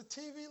I had a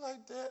TV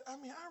like that, I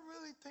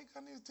really think I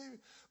need a TV.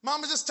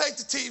 Mama, just take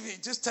the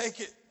TV. Just take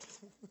it.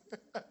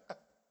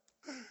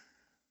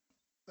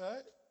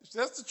 Right?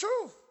 That's the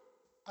truth.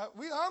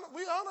 We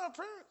honor our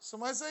parents.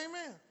 Somebody say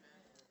amen.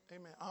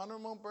 Amen. Honor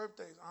them on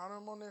birthdays. Honor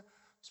them on their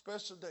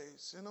special days.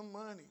 Send them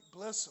money.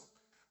 Bless them.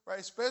 Right?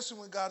 Especially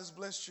when God has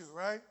blessed you,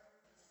 right?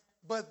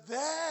 But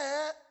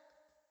that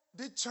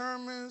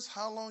determines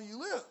how long you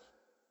live,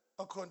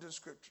 according to the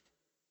scripture.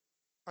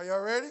 Are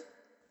y'all ready?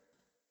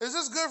 Is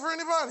this good for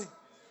anybody?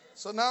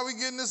 So now we're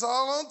getting this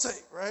all on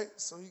tape, right?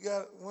 So you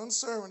got one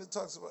sermon that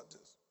talks about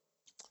this.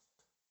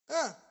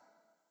 Yeah.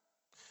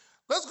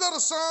 Let's go to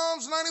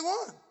Psalms 91,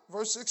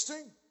 verse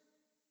 16.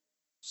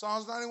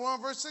 Psalms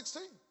 91, verse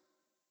 16.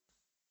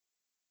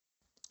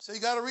 So you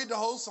got to read the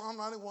whole Psalm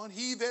 91.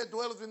 He that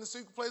dwelleth in the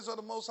secret place of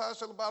the Most High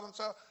shall abide in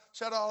the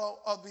shadow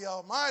of the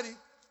Almighty.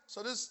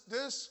 So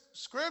this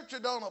scripture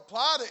don't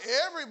apply to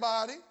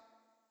everybody,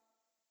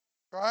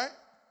 right?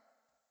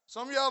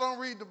 Some of y'all don't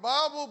read the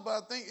Bible, but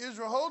I think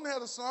Israel Holden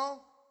had a song,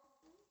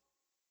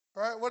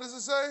 right? What does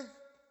it say?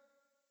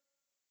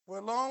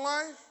 With long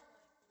life?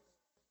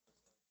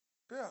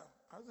 Yeah,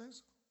 I think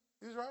so.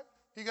 He's right.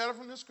 He got it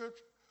from this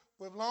scripture.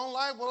 With long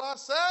life will I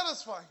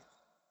satisfy him.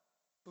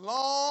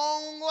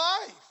 Long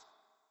life.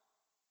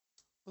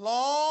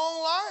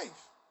 Long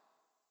life.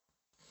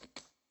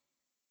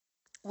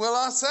 Will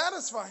I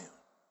satisfy him?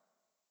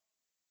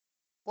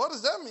 What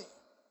does that mean?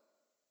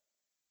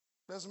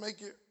 Let's make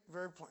it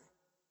very plain.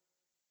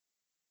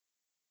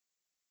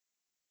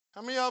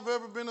 How many of y'all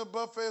have ever been to a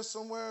buffet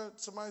somewhere,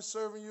 somebody's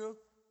serving you,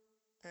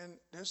 and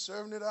they're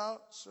serving it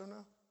out?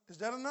 Is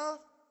that enough?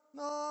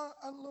 No,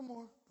 a little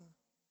more.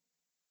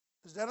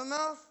 Is that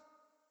enough?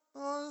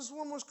 No, there's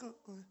one more scoop.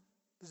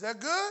 Is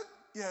that good?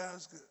 Yeah,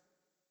 that's good.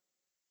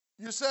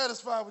 You're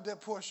satisfied with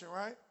that portion,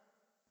 right?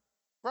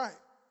 Right.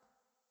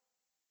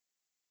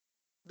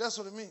 That's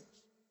what it means.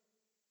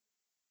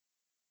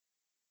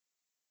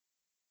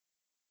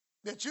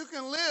 That you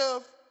can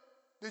live,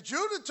 that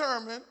you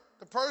determine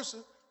the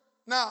person.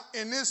 Now,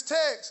 in this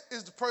text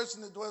is the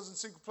person that dwells in the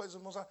secret place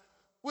of the Most High,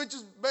 which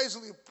is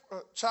basically a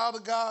child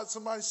of God,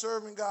 somebody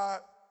serving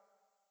God,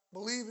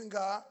 believing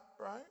God,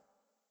 right?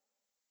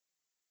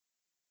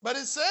 But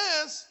it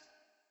says,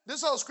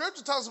 this whole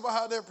scripture talks about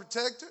how they're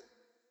protected,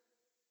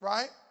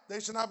 right? They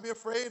should not be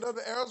afraid of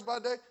the arrows by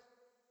day,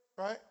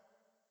 right?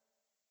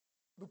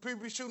 Do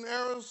people be shooting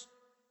arrows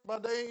by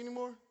day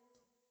anymore?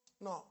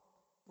 No.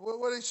 What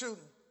are they shooting?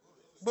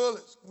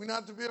 Bullets. We're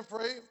not to be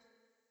afraid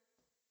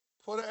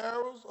for the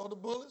arrows or the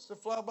bullets that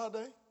fly by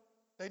day.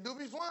 They do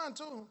be flying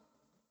too.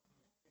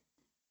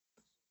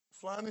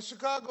 Flying in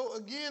Chicago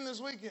again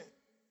this weekend.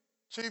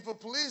 Chief of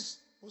police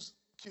was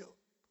killed.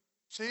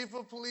 Chief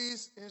of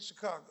police in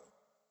Chicago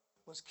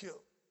was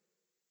killed.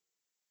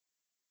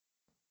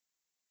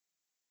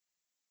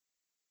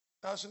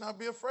 Thou shalt not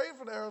be afraid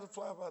for the arrow to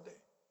fly by day,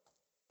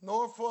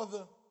 nor for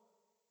the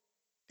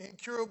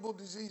incurable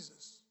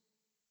diseases,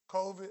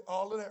 COVID,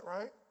 all of that,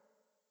 right?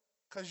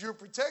 Because you're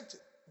protected.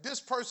 This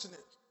person is.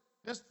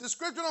 This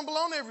scripture don't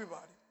belong to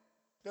everybody.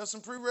 There's some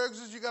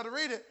prerequisites, you got to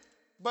read it.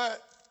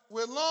 But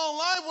With long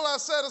life will I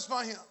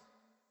satisfy him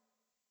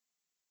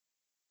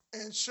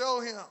and show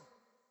him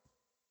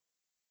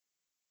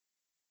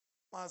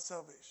my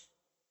salvation.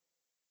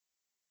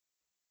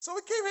 So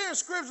we keep hearing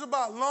scriptures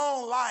about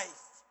long life.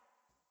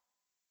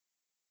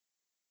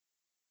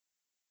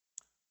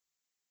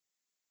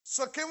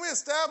 So can we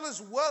establish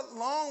what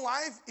long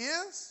life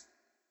is?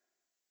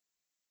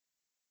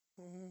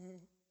 Mm-hmm.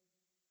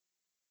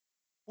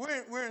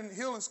 We're in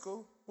healing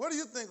school. What do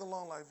you think a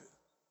long life is?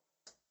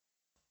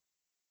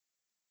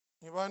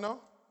 Anybody know?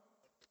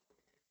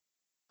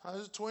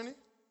 120?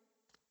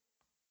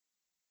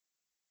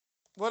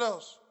 What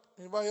else?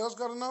 Anybody else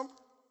got a number?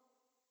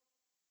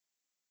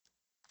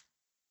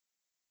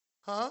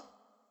 Huh?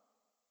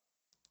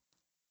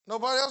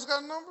 Nobody else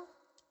got a number?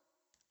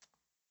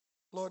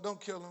 Lord, don't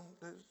kill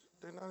them.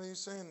 They're not even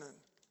saying nothing.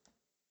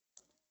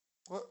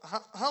 Well,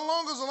 how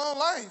long is a long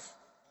life?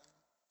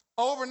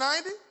 Over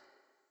 90?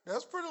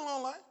 That's a pretty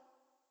long life.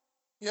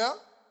 Yeah?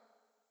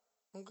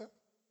 Okay.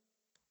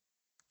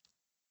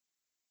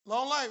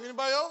 Long life.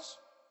 Anybody else?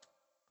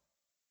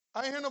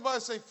 I ain't hear nobody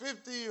say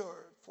 50 or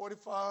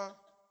 45.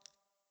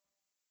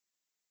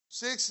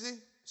 60.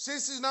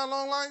 60 is not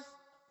long life?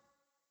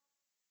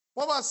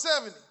 What about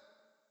 70?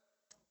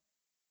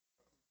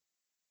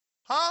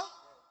 Huh?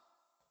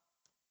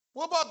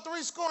 What about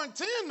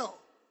 70 though?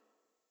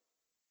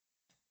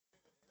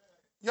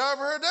 Y'all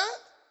ever heard that?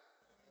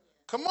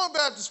 Come on,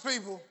 Baptist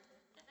people.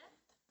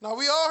 Now,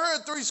 we all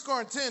heard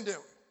 70,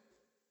 didn't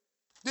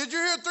we? Did you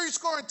hear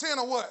 70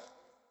 or what?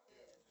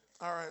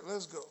 All right,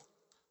 let's go.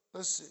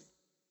 Let's see.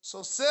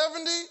 So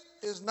 70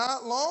 is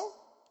not long.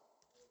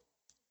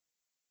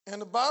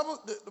 And the Bible,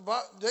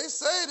 they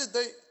say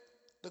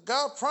that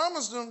God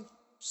promised them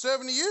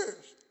 70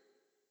 years.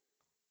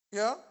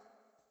 Yeah?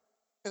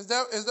 Is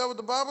that what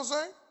the Bible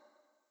say?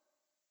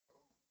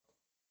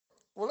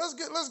 Well,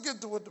 let's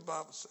get to what the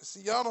Bible says.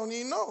 See, y'all don't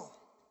even know.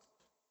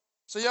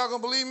 So y'all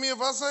gonna believe me if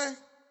I say?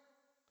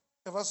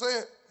 If I say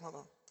it? Hold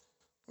on.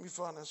 Let me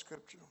find that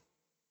scripture.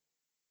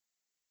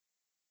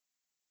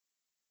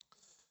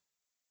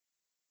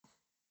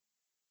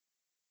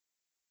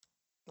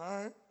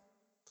 All right.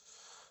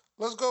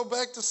 Let's go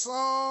back to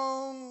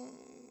Psalms.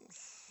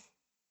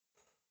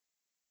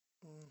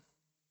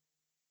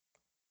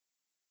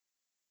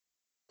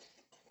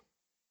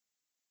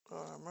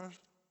 Mercy.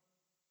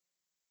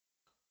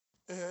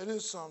 Yeah, it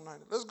is Psalm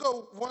 90. Let's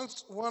go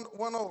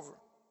one over.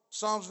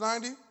 Psalms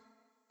 90.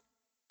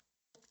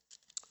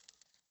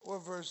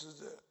 What verse is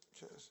that,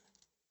 Jesse?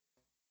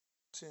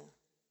 10.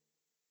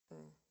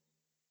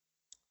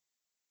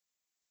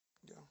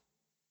 Yeah.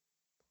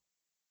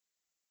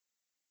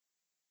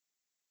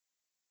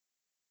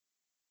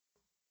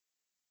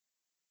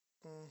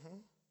 Mm-hmm.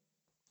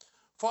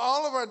 For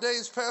all of our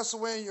days pass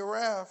away in your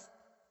wrath.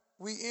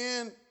 We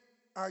end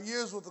our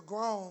years with a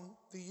groan.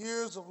 The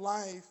years of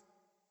life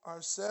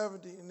are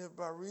 70, and if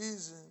by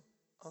reason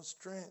of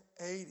strength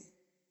 80.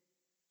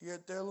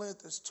 Yet their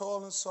length is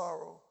toil and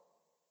sorrow,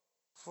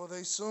 for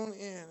they soon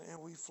end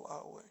and we fly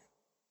away.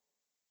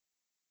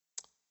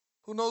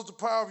 Who knows the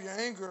power of your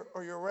anger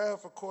or your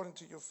wrath according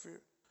to your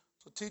fear?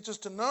 So teach us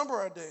to number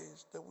our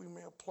days that we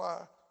may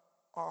apply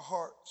our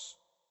hearts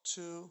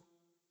to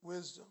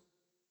wisdom.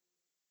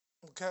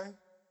 Okay?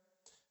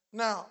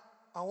 Now,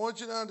 I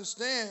want you to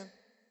understand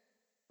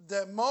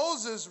that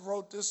Moses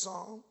wrote this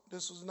song.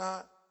 This was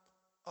not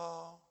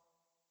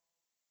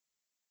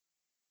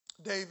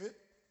David.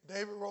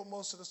 David wrote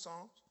most of the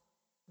songs.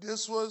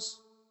 This was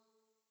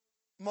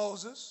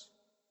Moses.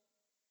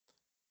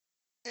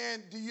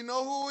 And do you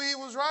know who he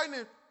was writing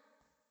it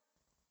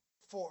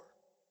for?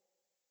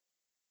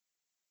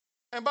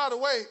 And by the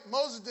way,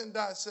 Moses didn't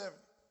die at 70.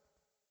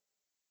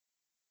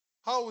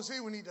 How old was he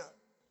when he died?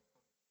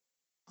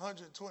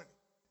 120.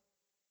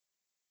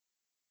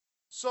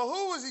 So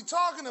who was he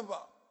talking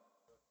about?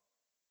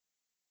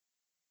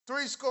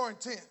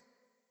 70.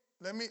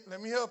 Let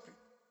me help you.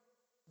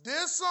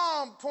 This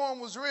psalm poem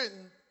was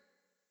written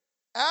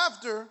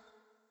after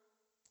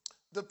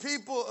the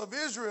people of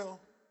Israel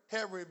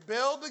had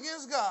rebelled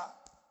against God.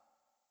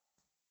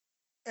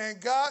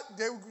 And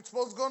they were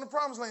supposed to go in the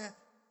promised land.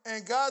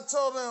 And God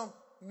told them,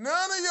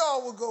 none of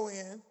y'all will go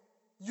in.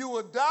 You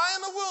will die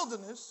in the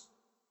wilderness,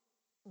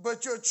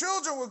 but your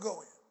children will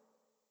go in.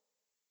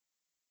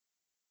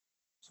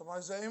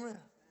 Somebody say amen.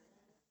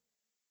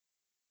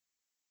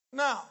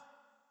 Now,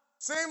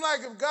 seemed like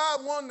if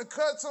God wanted to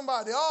cut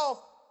somebody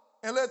off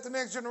and let the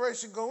next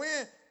generation go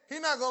in, he's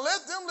not going to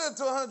let them live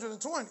to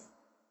 120.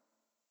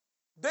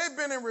 They've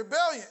been in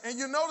rebellion. And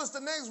you notice the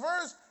next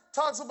verse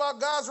talks about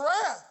God's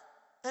wrath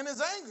and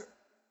his anger.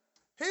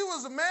 He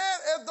was mad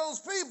at those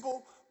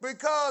people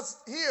because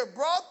he had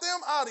brought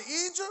them out of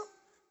Egypt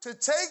to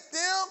take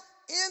them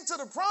into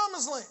the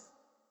promised land.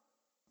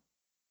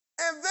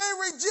 And they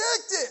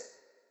rejected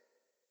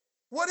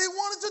what he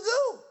wanted to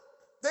do.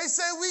 They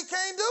say we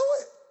can't do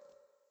it.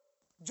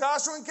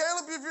 Joshua and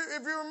Caleb,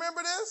 if you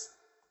remember this,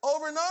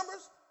 over in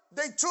Numbers,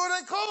 they tore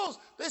their clothes.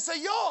 They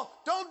say, y'all,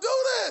 don't do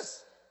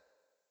this.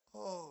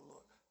 Oh,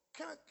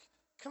 Lord.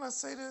 Can I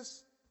say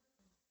this?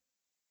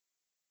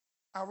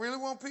 I really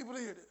want people to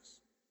hear this.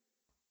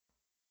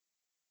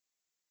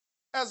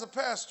 As a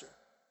pastor,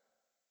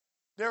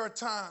 there are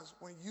times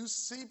when you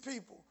see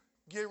people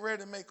get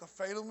ready to make a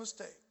fatal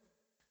mistake,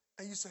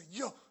 and you say,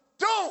 yo,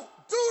 don't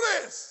do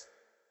this.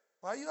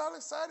 Why are you all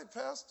excited,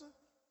 Pastor?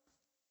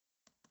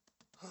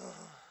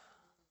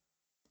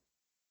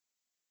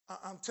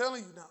 I'm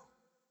telling you now,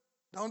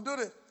 don't do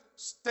this.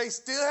 They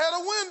still had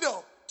a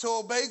window to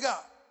obey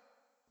God.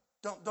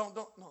 Don't,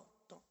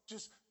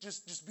 just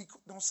be,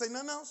 don't say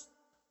nothing else.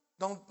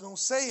 Don't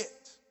say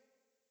it.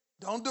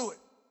 Don't do it.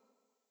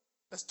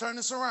 Let's turn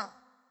this around.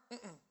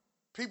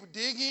 People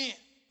dig in.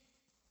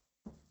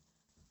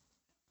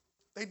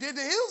 They did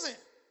the heels in.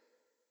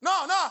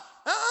 No,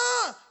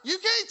 you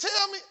can't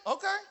tell me.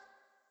 Okay.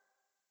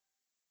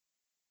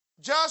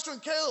 Joshua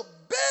and Caleb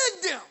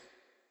begged them.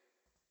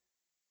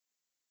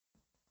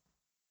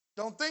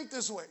 Don't think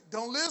this way.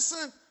 Don't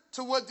listen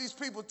to what these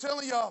people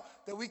telling y'all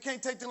that we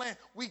can't take the land.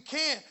 We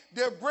can.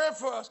 They're bread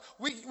for us.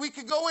 We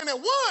could go in at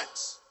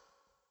once.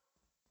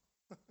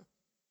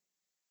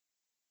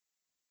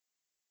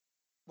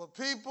 But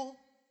people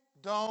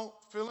don't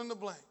fill in the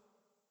blank.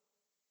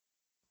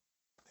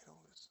 They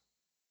don't listen.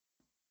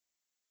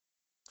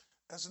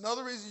 That's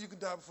another reason you can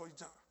die before your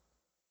time.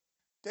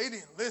 They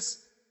didn't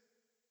listen.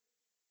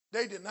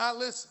 They did not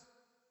listen.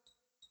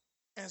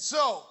 And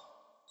so,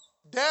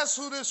 that's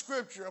who this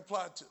scripture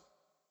applied to.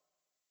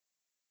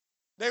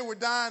 They were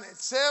dying at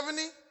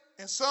 70,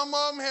 and some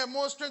of them had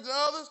more strength than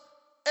others,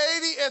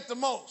 80 at the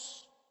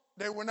most.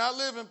 They were not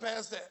living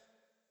past that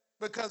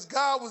because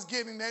God was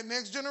getting that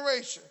next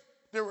generation,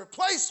 the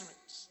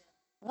replacements,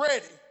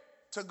 ready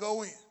to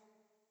go in.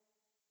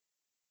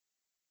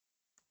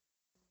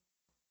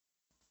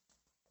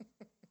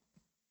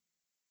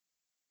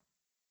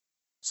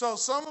 So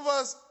some of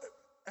us,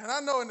 and I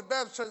know in the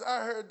Baptist church,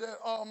 I heard that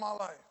all my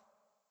life.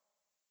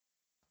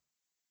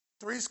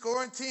 70,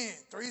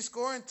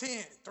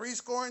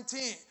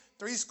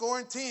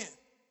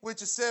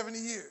 which is 70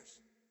 years.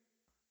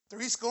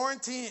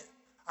 70.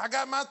 I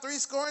got my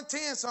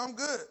 70, so I'm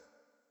good.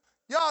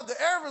 Y'all,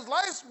 the average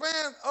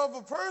lifespan of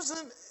a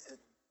person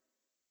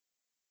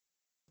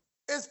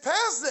is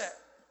past that.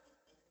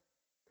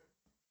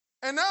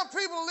 And now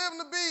people are living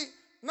to be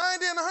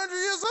 90 and 100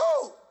 years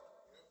old.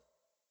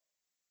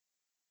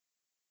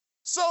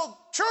 So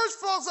church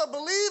folks are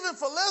believing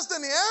for less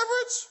than the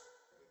average.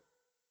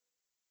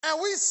 And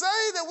we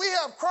say that we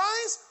have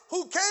Christ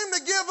who came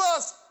to give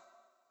us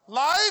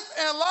life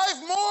and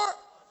life more.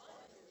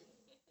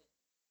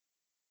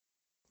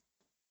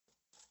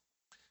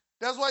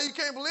 That's why you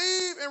can't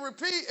believe and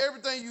repeat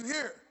everything you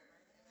hear.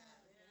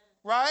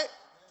 Right?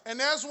 And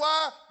that's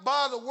why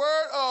by the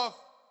word of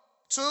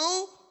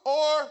 2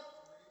 or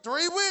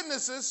 3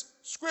 witnesses,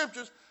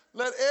 scriptures,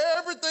 let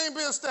everything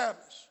be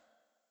established.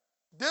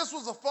 This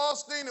was a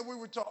false thing that we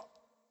were taught.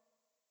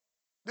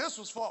 This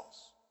was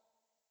false.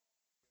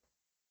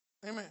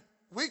 Amen.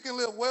 We can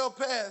live well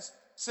past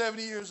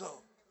 70 years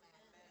old.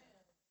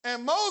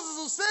 And Moses,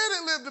 who said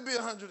it, lived to be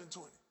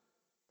 120.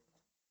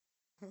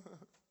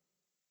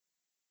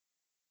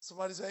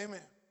 Somebody say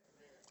amen.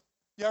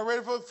 Y'all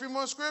ready for a few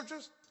more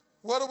scriptures?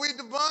 What are we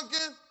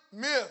debunking?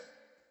 Myth.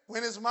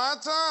 When it's my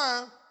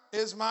time,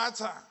 it's my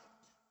time.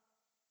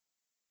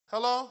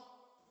 Hello?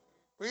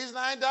 Reason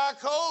I ain't died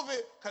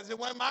COVID, because it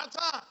wasn't my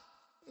time.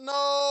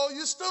 No,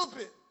 you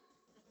stupid.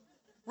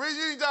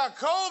 Reason you died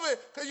COVID,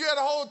 because you had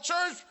a whole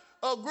church,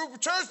 a group of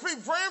church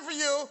people praying for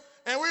you,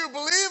 and we were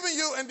believing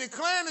you and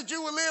declaring that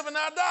you would live and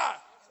not die.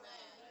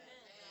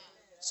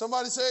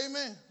 Somebody say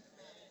amen.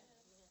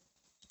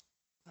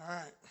 All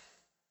right.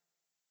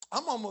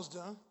 I'm almost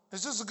done.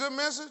 Is this a good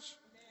message?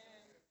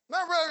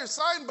 Not really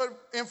exciting,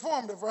 but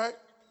informative, right?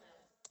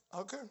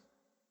 Okay.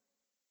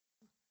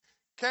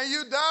 Can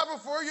you die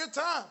before your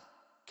time?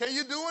 Can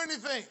you do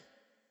anything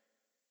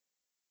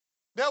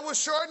that will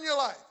shorten your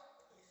life?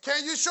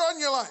 Can you shorten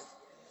your life?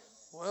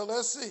 Well,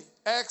 let's see.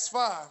 Acts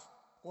 5,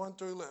 1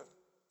 through 11.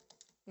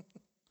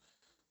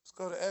 Let's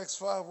go to Acts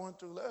 5, 1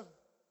 through 11.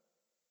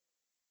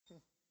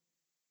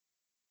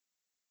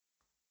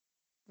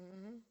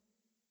 Mm-hmm.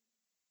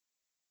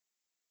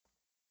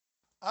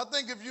 I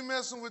think if you're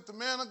messing with the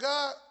man of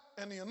God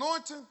and the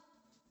anointing,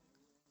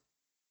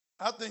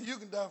 I think you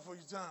can die before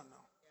your time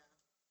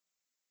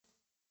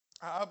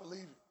now. I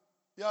believe it.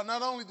 Y'all,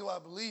 not only do I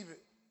believe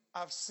it,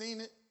 I've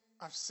seen it.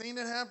 I've seen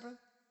it happen.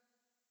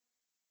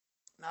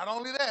 Not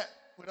only that,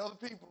 with other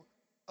people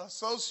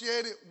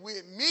associated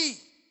with me,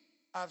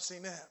 I've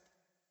seen it happen.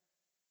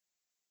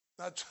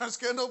 Not trying to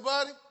scare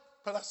nobody,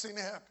 but I've seen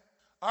it happen.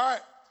 All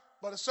right.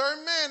 But a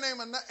certain man named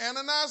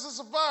Ananias of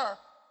Sapphira,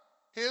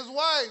 his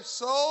wife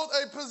sold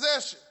a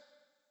possession,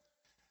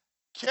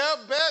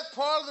 kept back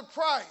part of the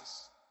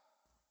price.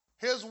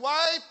 His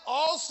wife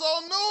also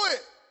knew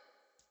it.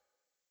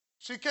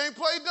 She can't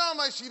play dumb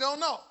like she don't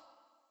know,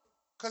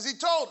 because he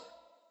told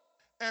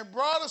her, and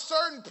brought a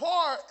certain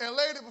part and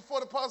laid it before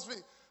the apostles'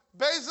 feet.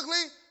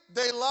 Basically,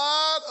 they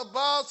lied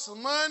about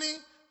some money.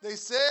 They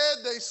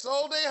said they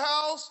sold their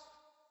house,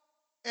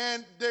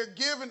 and they're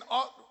giving.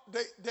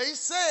 They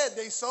said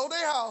they sold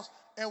their house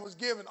and was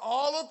giving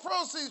all the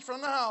proceeds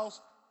from the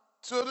house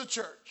to the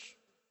church,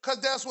 because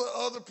that's what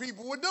other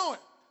people were doing.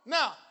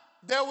 Now,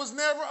 there was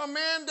never a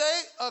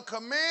mandate, a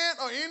command,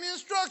 or any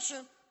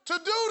instruction to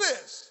do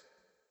this.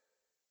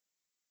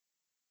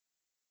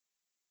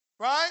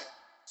 Right?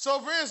 So,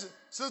 for instance,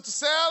 Sister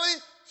Sally,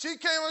 she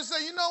came and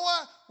said, you know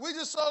what? We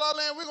just sold our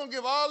land. We're going to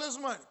give all this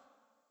money.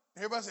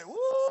 Everybody said,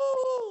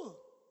 woo.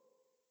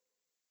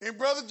 And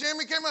Brother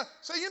Jimmy came out and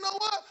said, you know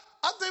what?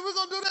 I think we're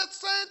going to do that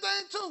same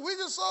thing too. We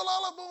just sold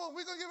all our money.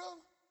 We're going to give all.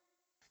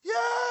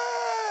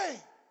 Yay!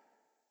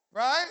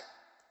 Right?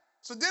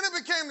 So then it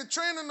became the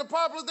trend and the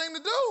popular thing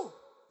to do.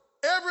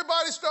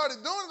 Everybody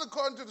started doing it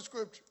according to the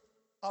scripture.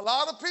 A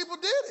lot of people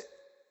did it.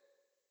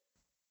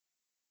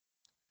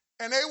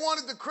 And they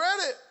wanted the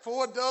credit for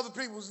what the other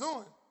people was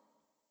doing.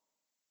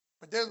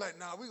 But they're like,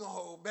 nah, we're going to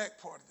hold back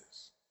part of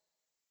this.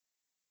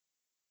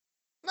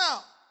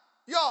 Now,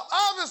 y'all,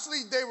 obviously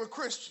they were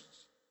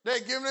Christians. They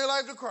had given their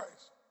life to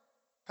Christ.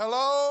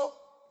 Hello?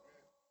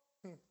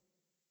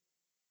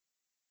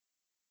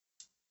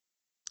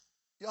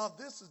 Y'all,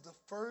 this is the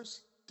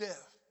first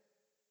death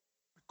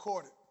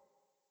recorded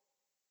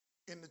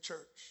in the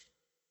church,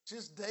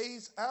 just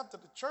days after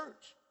the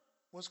church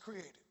was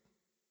created.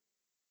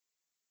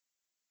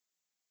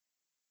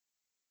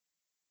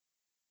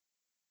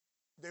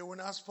 They were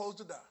not supposed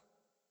to die.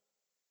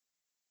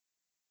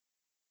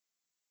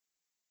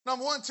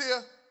 Number one,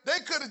 Tia, they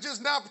could have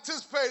just not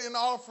participated in the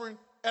offering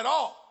at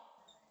all.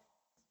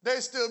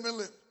 They'd still been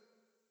living.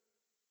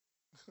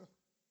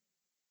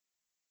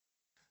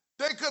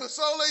 They could have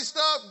sold their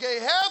stuff,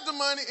 gave half the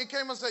money, and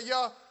came and said,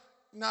 y'all,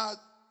 now,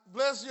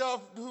 bless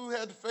y'all who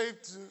had the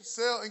faith to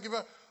sell and give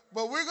out,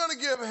 but we're going to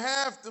give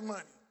half the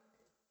money.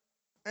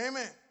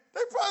 Amen.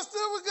 They probably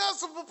still would got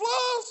some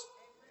applause.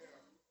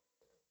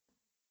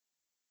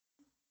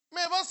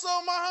 Man, if I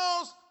sold my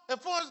house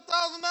at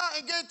 $400,000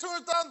 and gave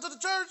 $200,000 to the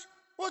church,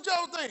 what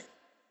y'all think?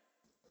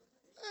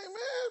 Hey,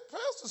 man,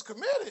 pastor's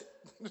committed.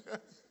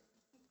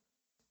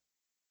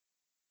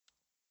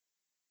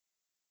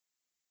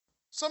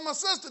 So my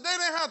sister, they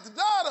didn't have to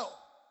die, though.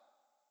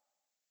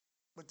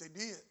 But they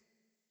did.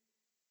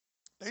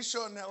 They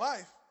shortened their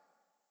life,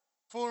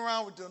 fooling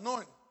around with the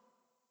anointing,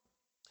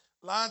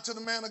 lying to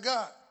the man of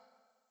God.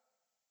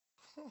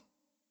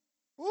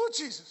 Ooh,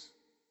 Jesus.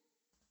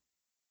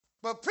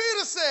 But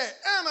Peter said,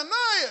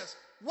 Ananias,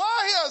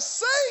 why here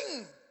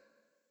Satan?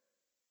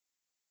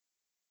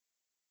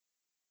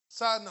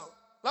 Side note,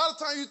 a lot of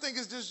times you think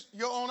it's just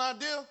your own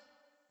idea.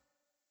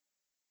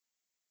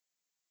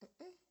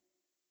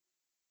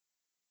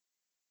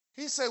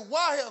 He said,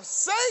 why have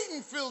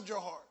Satan filled your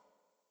heart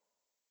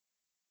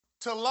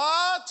to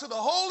lie to the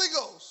Holy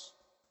Ghost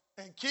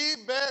and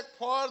keep back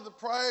part of the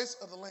price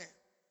of the land?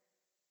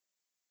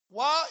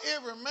 While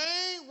it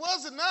remained,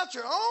 was it not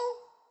your own?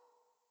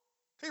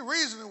 He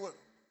reasoned with him.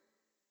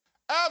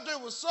 After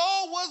it was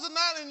sold, was it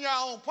not in your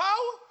own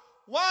power?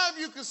 Why have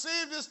you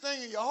conceived this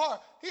thing in your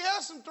heart? He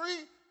asked him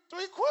three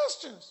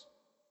questions.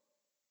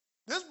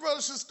 This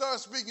brother should start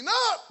speaking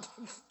up.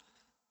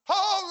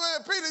 Oh,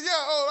 man, Peter,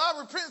 I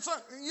repent.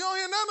 You don't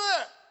hear none of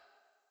that.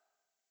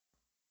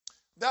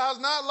 Thou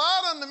hast not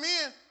lied unto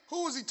men.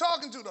 Who was he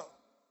talking to, though?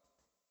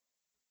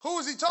 Who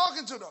was he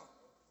talking to, though?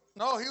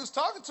 No, he was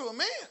talking to a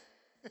man.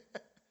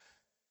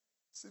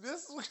 See,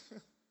 this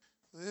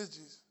is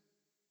Jesus.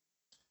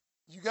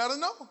 You got to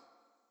know.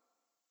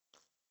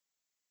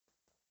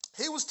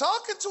 He was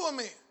talking to a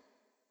man.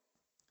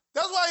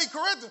 That's why he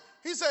corrected him.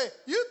 He said,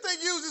 you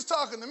think you was just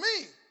talking to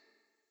me.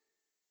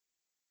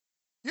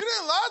 You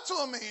didn't lie to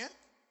a man.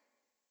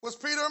 Was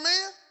Peter a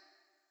man?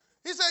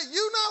 He said,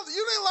 you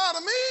didn't lie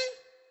to me.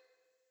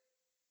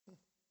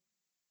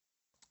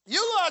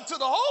 You lied to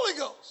the Holy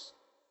Ghost.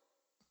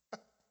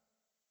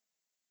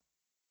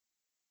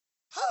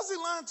 How's he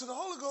lying to the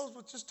Holy Ghost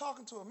but just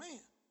talking to a man?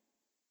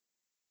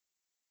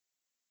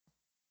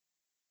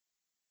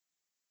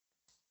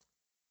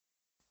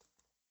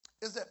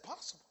 Is that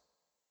possible?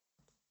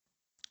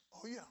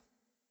 Oh, yeah.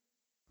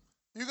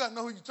 You got to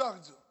know who you're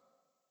talking to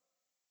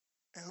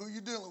and who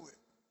you're dealing with.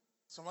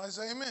 Somebody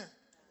say amen.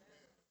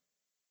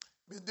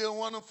 Been dealing with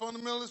one of the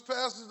fundamentalist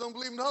pastors don't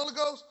believe in the Holy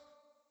Ghost.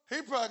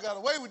 He probably got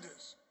away with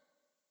this.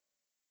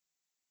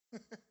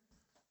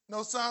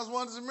 No signs,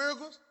 wonders, and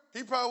miracles.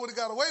 He probably would have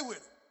got away with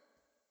it.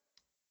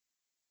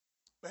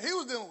 But he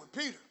was dealing with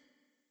Peter,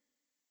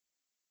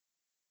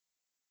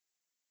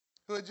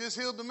 who had just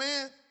healed the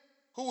man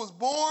who was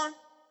born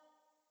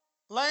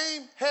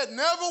lame, had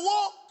never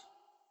walked.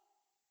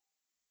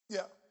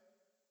 Yeah.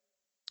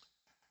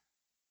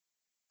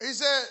 He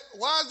said,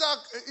 while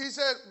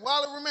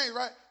it remained,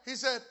 right? He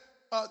said,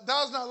 thou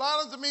hast not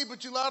lied unto me,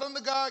 but you lied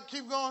unto God.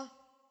 Keep going.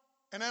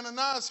 And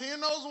Ananias,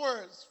 hearing those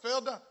words,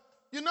 fell down.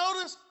 You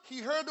notice he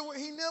heard the word.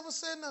 He never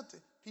said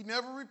nothing. He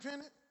never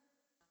repented.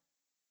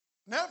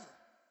 Never.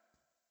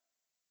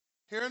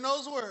 Hearing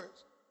those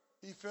words,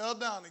 he fell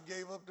down and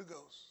gave up the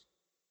ghost.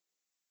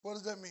 What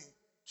does that mean?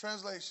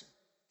 Translation,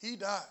 he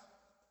died.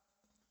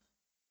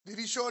 Did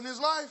he shorten his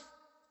life?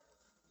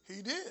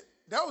 He did.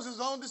 That was his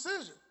own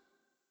decision.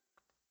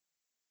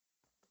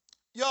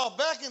 Y'all,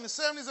 back in the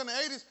 70s and the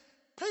 80s,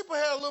 people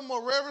had a little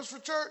more reverence for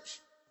church.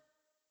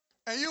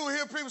 And you would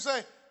hear people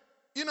say,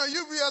 you know,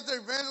 you'd be out there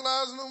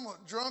evangelizing them, or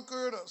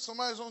drunkard, or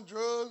somebody's on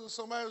drugs, or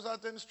somebody was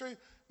out there in the street.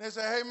 And they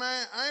say, hey,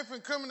 man, I ain't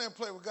finna come in there and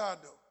play with God,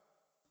 though.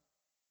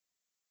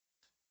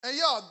 And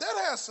y'all,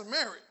 that has some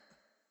merit.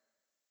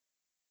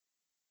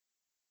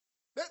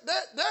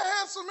 That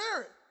has some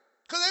merit.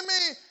 Because they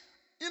mean,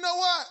 you know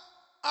what?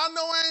 I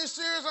know I ain't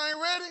serious, I ain't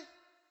ready.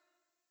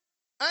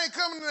 I ain't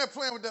coming in there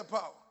playing with that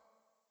power.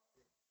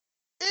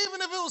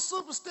 Even if it was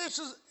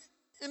superstitious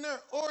in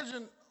their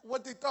origin,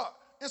 what they thought.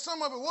 And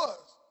some of it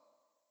was.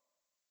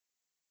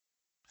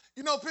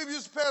 You know, people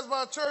used to pass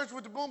by a church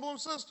with the boom boom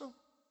system.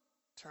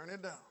 Turn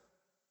it down.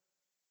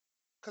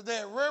 Because they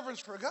had reverence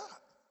for God.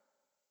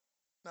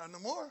 Not no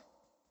more.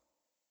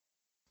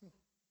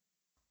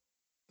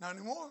 Not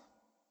anymore.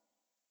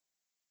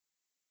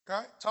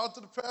 Right? Talk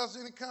to the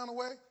pastor any kind of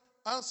way.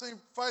 I done seen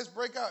fights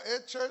break out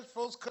at church,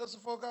 folks cussing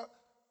folk out.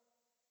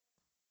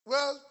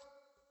 Well,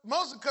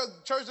 mostly because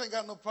the church ain't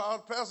got no power,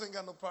 the pastor ain't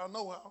got no power,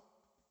 no how.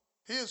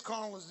 He is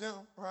carnal as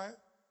them, right?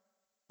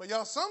 But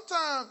y'all,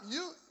 sometimes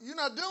you're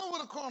not dealing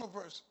with a carnal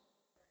person.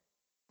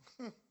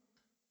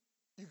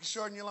 You can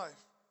shorten your life.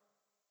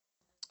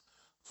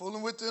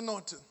 Fooling with the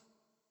anointing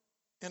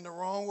in the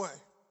wrong way.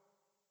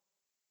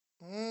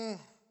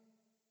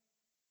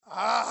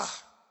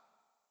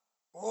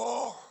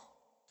 Oh.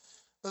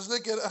 Let's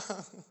look at,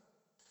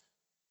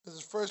 this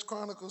is 1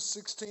 Chronicles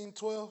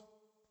 16:12.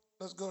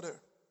 Let's go there.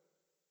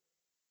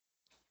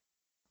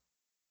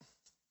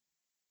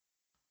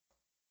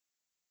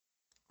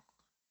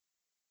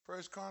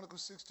 First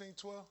Chronicles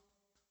 16:12.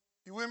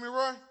 You with me,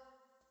 Roy?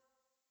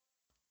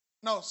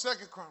 No,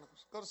 2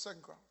 Chronicles. Go to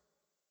 2 Chronicles.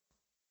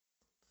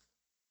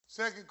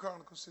 2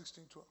 Chronicles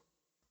 16:12.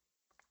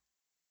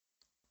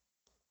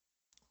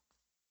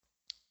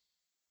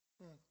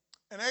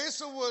 And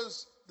Asa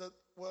was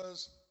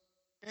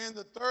in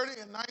the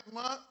 39th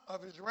month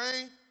of his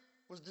reign,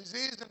 was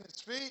diseased in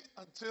his feet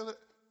until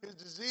his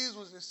disease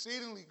was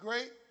exceedingly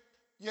great.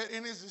 Yet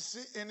in his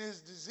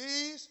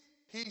disease,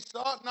 he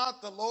sought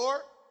not the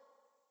Lord,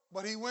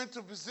 but he went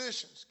to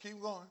physicians. Keep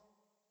going.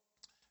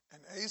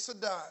 And Asa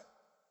died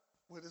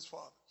with his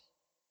fathers.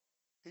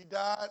 He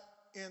died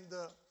in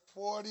the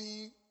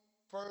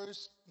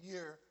 41st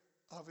year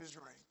of his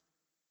reign.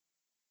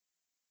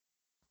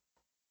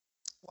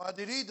 Why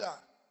did he die?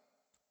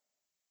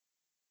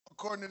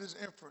 According to this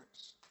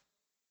inference.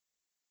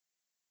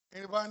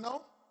 Anybody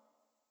know?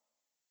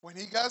 When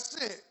he got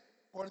sick,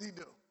 what did he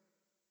do?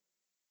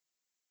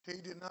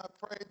 He did not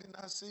pray, did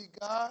not seek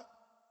God.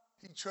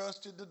 He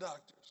trusted the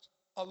doctors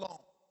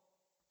alone.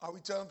 Are we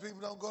telling people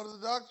don't go to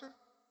the doctor?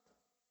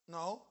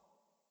 No.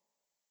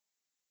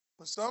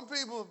 But some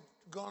people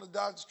have gone to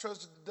doctors,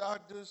 trusted the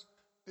doctors,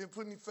 didn't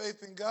put any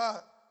faith in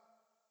God.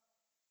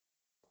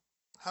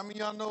 How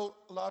many of y'all know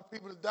a lot of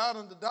people that died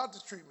under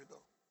doctor's treatment,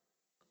 though?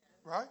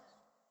 Right?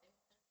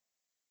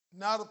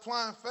 Not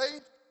applying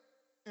faith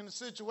in the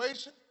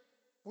situation.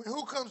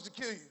 Who comes to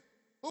kill you?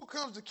 Who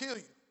comes to kill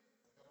you?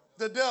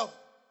 The devil.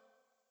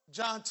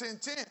 John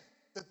 10:10.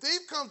 The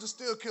thief comes to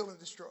steal, kill, and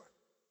destroy.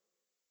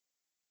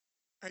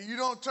 And you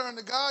don't turn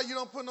to God, you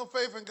don't put no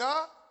faith in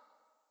God,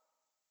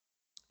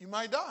 you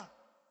might die.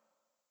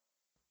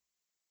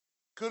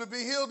 Could it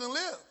be healed and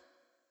live?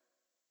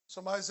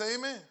 Somebody say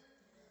amen.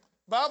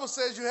 Bible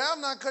says you have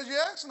not because you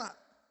ask not.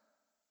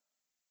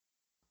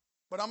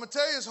 But I'm going to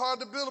tell you, it's hard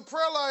to build a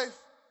prayer life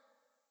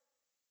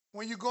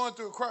when you're going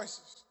through a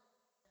crisis.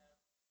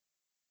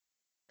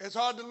 It's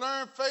hard to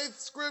learn faith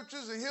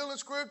scriptures and healing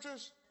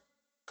scriptures.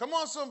 Come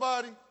on,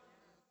 somebody,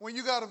 when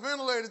you got a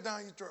ventilator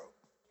down your throat.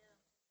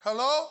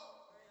 Hello?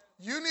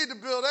 You need to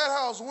build that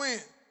house when?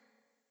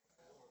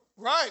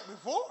 Right,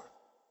 before.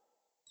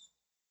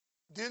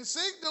 Didn't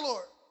seek the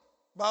Lord.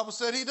 Bible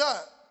said he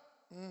died.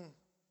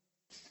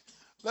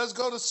 Let's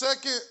go to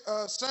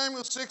 2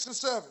 Samuel 6 and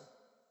 7.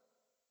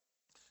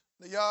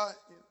 Now,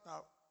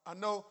 y'all, I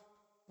know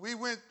we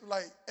went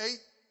like 8,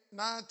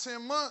 9,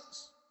 10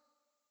 months,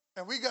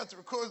 and we got the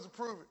records to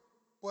prove it.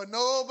 Well,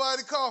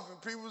 nobody coughing.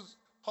 People was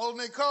holding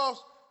their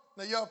coughs.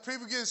 Now, y'all,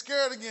 people getting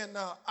scared again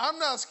now. I'm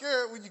not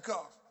scared when you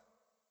cough.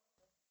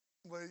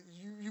 But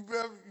you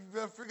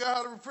better figure out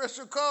how to repress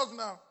your coughs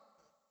now.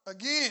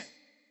 Again.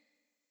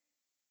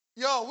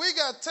 Y'all, we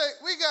got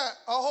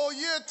a whole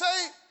year of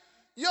tape.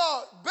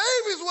 Y'all,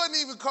 babies wasn't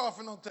even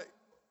coughing on tape.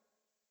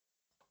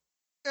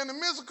 In the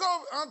midst of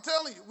COVID, I'm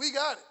telling you, we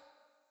got it.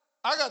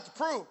 I got the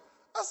proof.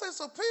 I said,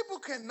 so people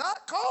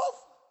cannot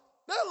cough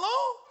that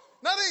long?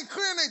 Not even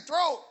clearing their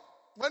throat.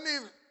 Wasn't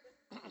even,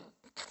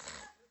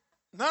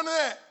 none of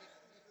that.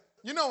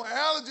 You know, when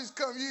allergies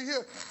come, you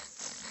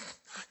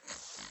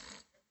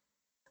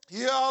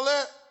hear all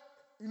that?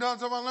 You know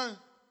what I'm talking about?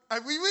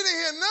 Like, we didn't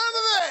hear none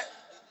of that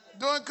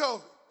during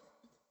COVID.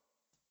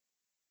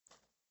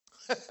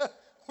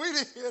 We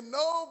didn't hear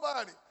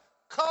nobody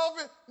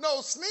coughing,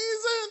 no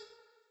sneezing.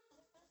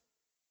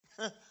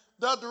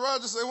 Dr.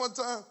 Rogers said one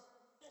time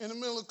in the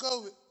middle of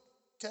COVID,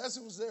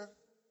 Cassie was there.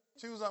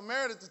 She was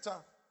unmarried at the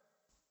time.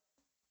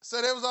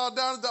 Said they was all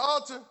down at the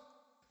altar.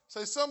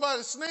 Say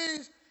somebody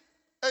sneezed.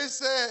 He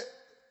said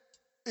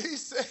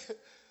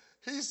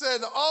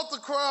the altar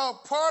crowd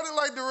parted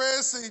like the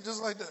Red Sea,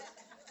 just like that.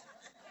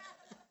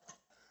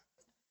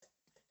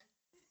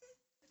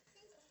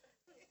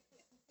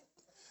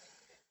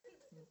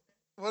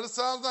 What does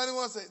Psalms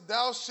 91 say?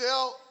 Thou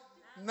shalt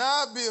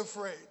not be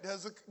afraid.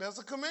 That's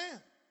a command.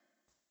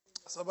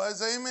 Somebody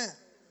say amen.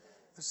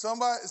 If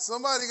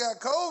somebody got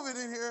COVID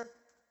in here,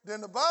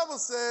 then the Bible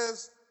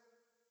says,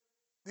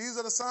 these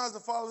are the signs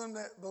that follow them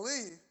that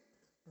believe.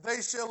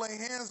 They shall lay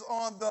hands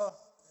on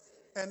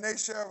and they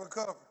shall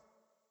recover.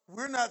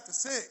 We're not the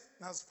sick,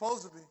 not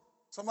supposed to be.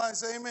 Somebody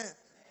say amen.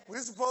 We're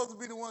supposed to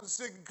be the ones the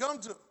sick can come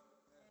to.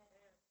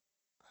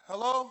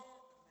 Hello?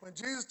 When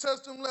Jesus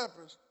touched them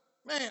lepers,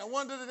 man, I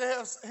wonder did they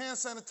have hand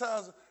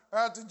sanitizer? Or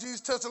after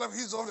Jesus touched the leper,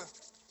 he's over there.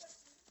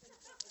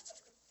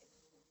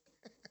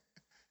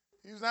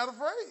 He was not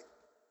afraid.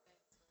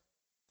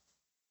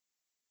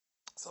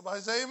 Somebody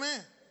say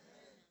amen.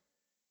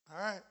 All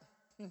right.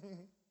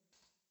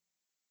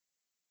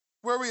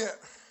 Where we at?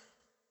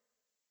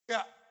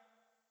 Yeah.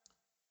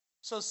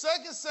 So 2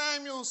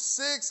 Samuel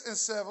 6 and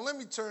 7. Let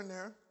me turn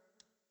there.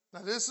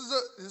 Now this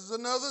is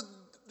another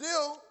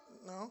deal.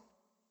 No.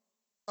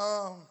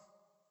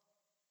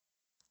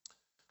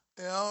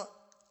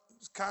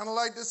 It's kind of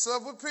like this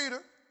stuff with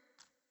Peter.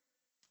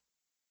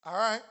 All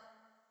right.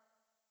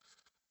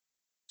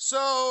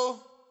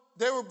 So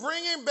they were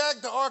bringing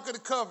back the Ark of the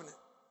Covenant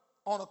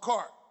on a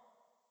cart.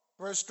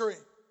 Verse 3.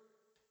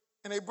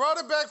 And they brought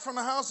it back from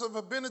the house of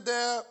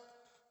Abinadab,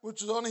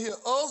 which was on the hill.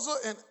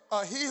 Uzzah and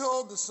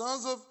Ahio, the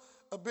sons of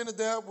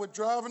Abinadab, were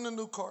driving the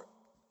new cart.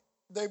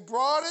 They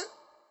brought it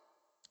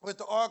with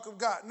the ark of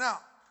God. Now,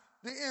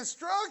 the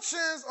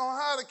instructions on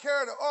how to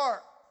carry the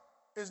ark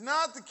is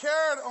not to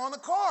carry it on the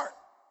cart.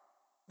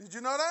 Did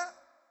you know that?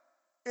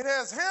 It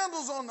has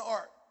handles on the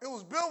ark. It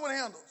was built with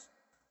handles.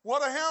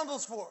 What are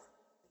handles for?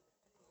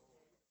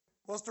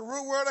 What's the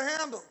root word of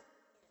handle?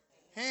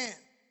 Hand.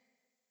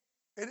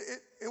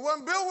 It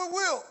wasn't built with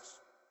wheels.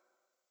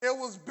 It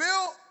was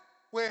built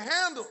with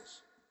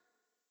handles.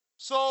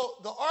 So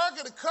the Ark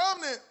of the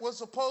Covenant was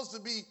supposed to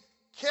be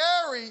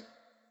carried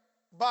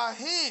by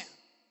hand,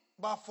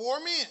 by 4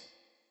 men.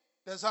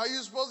 That's how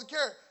you're supposed to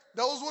carry it.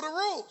 Those were the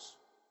rules.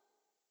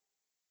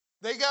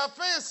 They got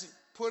fancy,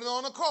 put it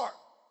on a cart.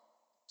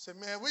 Said,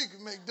 man, we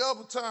can make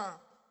double time.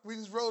 We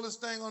just roll this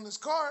thing on this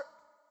cart.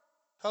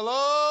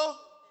 Hello?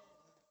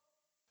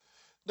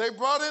 They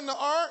brought in the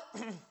ark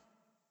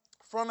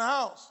from the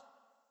house,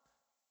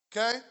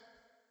 okay,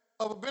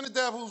 of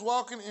Abinadab, who's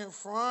walking in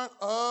front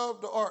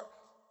of the ark,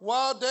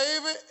 while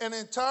David and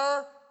the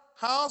entire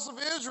house of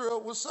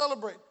Israel was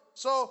celebrating.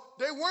 So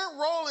they weren't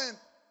rolling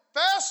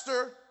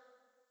faster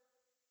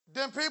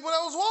than people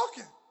that was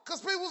walking,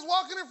 because people was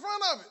walking in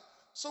front of it.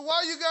 So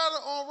why you got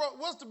it on road?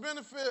 What's the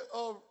benefit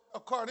of a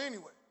cart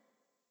anyway?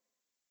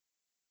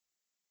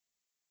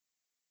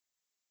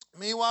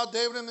 Meanwhile,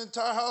 David and the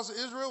entire house of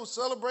Israel was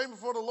celebrating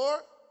before the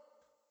Lord,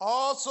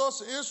 all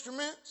sorts of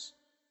instruments.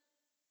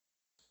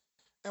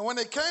 And when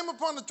they came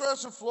upon the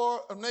threshing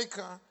floor of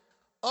Nacon,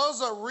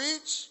 Uzzah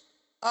reached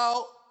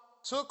out,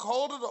 took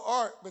hold of the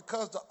ark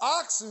because the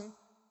oxen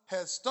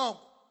had stumbled.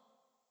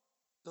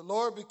 The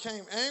Lord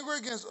became angry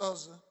against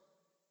Uzzah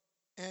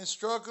and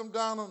struck him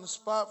down on the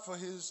spot for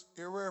his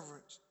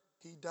irreverence.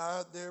 He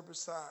died there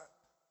beside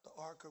the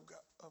ark of God.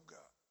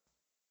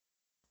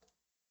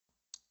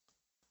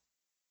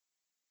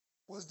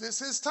 Was this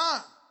his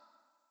time?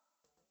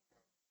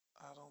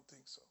 I don't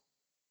think so.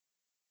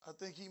 I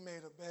think he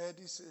made a bad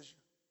decision.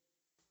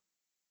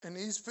 And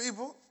these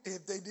people,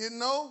 if they didn't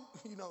know,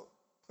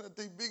 I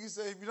think Biggie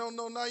said, if you don't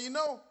know, now you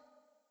know.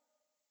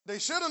 They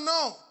should have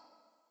known,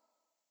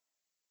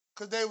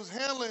 because they was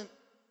handling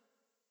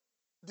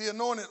the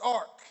anointed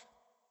ark.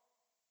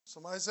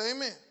 Somebody say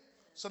amen.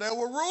 So there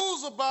were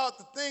rules about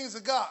the things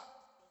of God.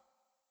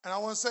 And I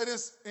want to say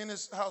this in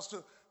this house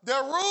too. There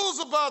are rules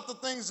about the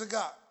things of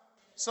God.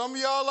 Some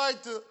of y'all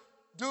like to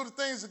do the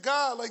things of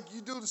God like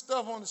you do the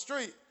stuff on the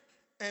street.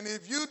 And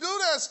if you do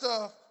that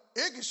stuff,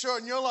 it can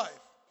shorten your life.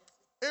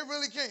 It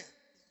really can.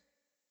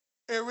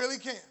 It really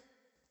can.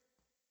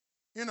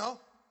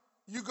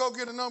 You go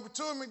get a number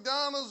 2 at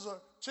McDonald's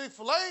or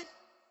Chick-fil-A,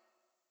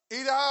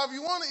 eat it however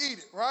you want to eat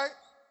it, right?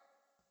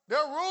 There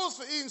are rules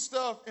for eating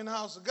stuff in the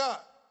house of God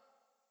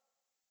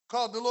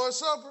called the Lord's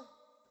Supper.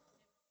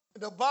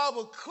 The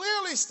Bible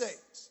clearly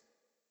states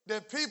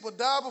that people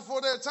die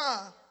before their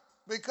time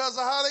because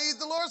of how they eat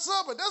the Lord's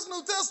Supper. That's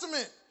New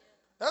Testament.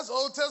 That's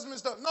Old Testament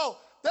stuff. No,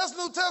 that's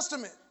New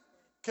Testament.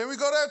 Can we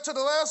go there to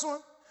the last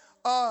one?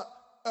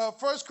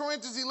 1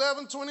 Corinthians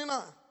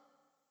 11:29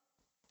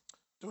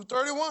 through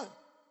 31.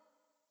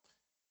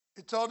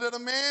 It told that a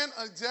man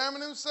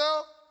examined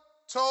himself,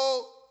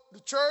 told the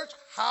church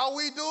how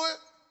we do it.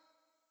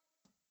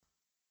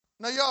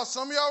 Now, y'all,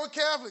 some of y'all were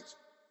Catholics.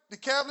 The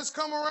Catholics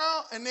come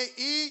around and they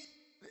eat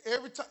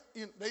every time.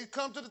 They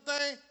come to the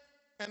thing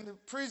and the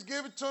priest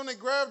give it to them. They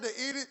grab, they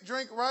eat it,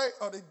 drink right,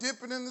 or they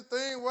dip it in the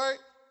thing, right?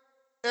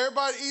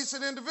 Everybody eats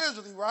it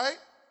individually, right?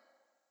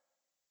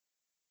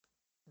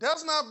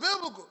 That's not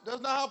biblical.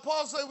 That's not how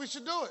Paul said we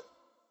should do it.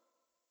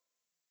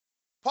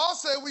 Paul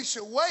said we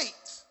should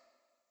wait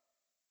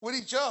with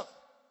each other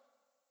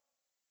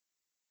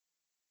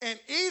and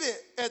eat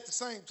it at the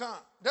same time.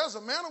 There's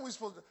a manner we're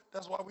supposed to.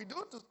 That's why we do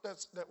it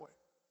that way.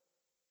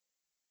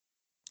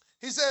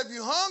 He said, if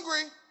you're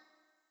hungry,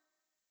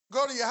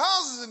 go to your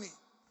houses and eat.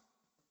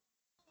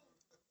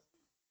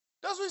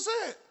 That's what he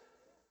said.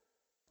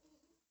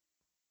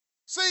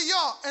 See,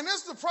 y'all, and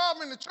this is the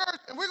problem in the church,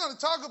 and we're going to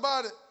talk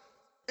about it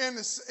in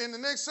the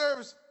next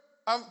service.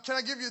 Can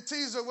I give you a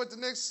teaser of what the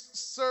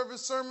next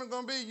service sermon is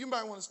going to be? You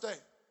might want to stay.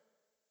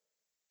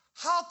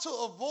 How to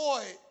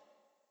avoid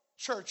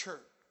church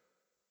hurt.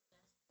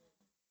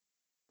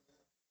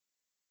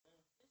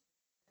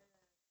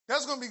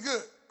 That's going to be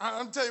good. I'm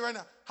going to tell you right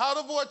now. How to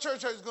avoid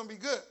church hurt is going to be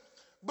good.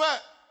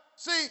 But,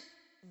 see,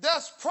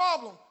 that's the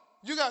problem.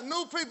 You got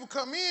new people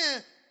come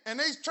in, and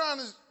they trying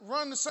to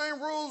run the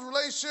same rules,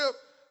 relationship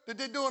that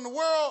they do in the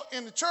world,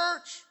 in the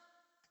church.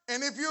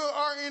 And if you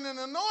are in an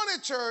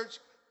anointed church,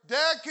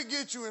 that could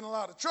get you in a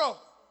lot of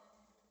trouble.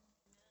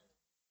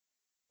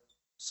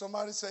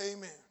 Somebody say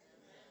amen.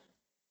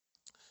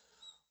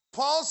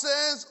 Paul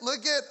says,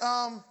 look at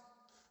 1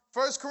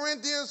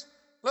 Corinthians.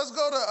 Let's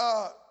go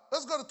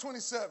to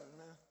 27,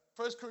 man.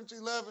 1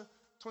 Corinthians 11,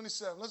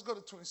 27. Let's go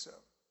to 27.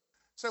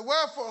 Say,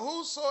 wherefore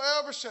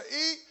whosoever shall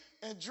eat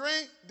and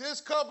drink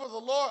this cup of the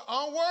Lord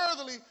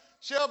unworthily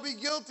shall be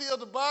guilty of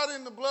the body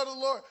and the blood of the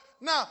Lord.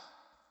 Now,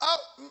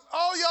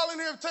 all y'all in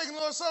here have taken the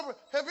Lord's Supper.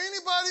 Have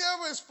anybody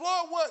ever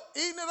explored what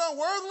eating it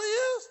unworthily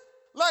is?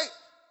 Like,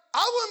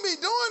 I wouldn't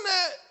be doing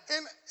that,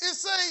 and it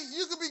say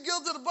you could be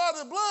guilty of the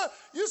body and the blood.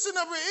 You sitting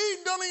up here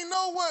eating, don't even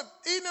know what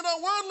eating it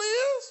unworthily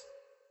is?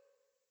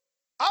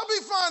 I'll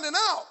be finding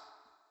out.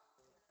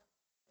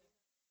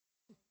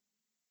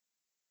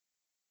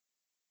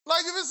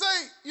 Like if it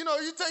say, you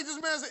take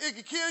this man and say it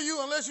could kill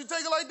you unless you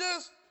take it like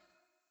this,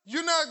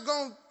 you're not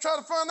going to try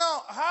to find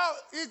out how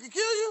it could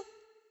kill you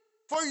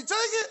before you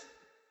take it?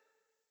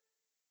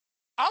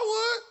 I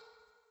would.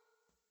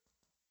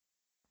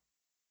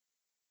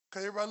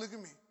 Because everybody look at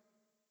me.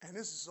 And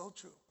this is so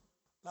true.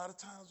 A lot of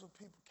times when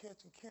people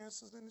catching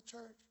cancers in the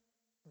church,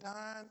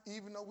 dying,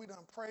 even though we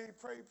done prayed,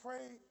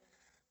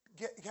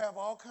 have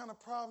all kind of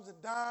problems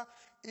and die,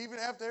 even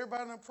after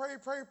everybody done prayed,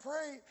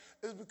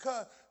 is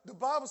because the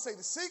Bible say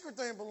the secret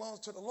thing belongs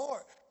to the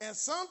Lord. And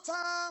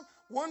sometimes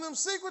one of them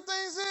secret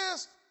things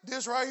is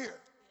this right here.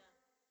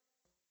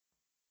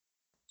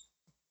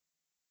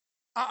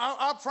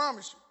 I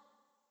promise you.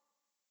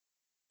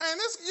 And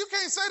this, you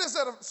can't say this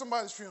at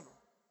somebody's funeral.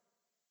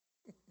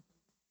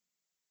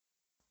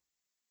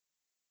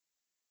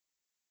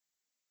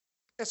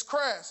 It's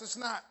crass. It's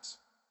not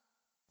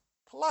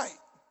polite.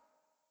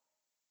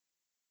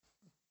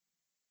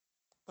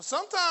 But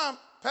sometimes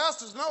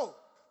pastors know.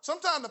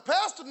 Sometimes the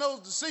pastor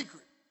knows the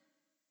secret.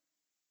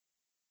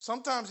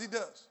 Sometimes he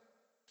does.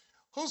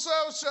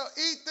 Whosoever shall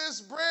eat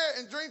this bread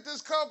and drink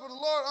this cup of the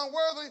Lord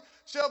unworthily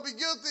shall be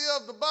guilty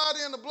of the body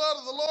and the blood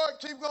of the Lord.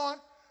 Keep going.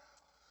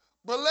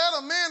 But let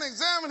a man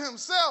examine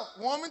himself,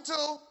 woman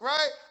too,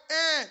 right?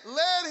 And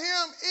let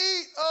him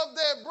eat of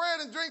that bread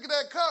and drink of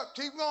that cup.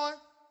 Keep going.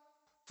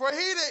 For he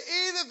that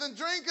eateth and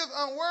drinketh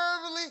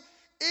unworthily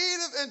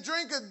eateth and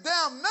drinketh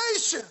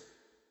damnation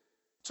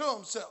to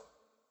himself,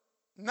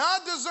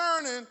 not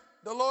discerning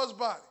the Lord's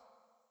body.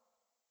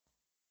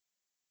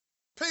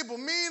 People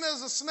mean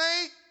as a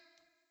snake,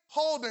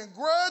 holding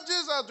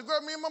grudges.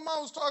 Me and my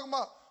mom was talking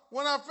about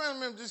when our family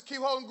members just keep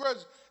holding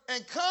grudges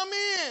and come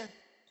in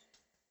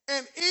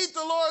and eat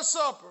the Lord's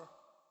Supper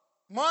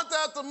month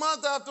after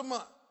month after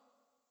month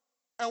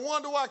and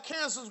wonder why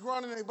cancer's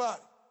growing in their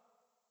body.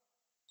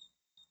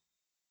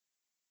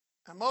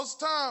 And most of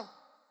the time,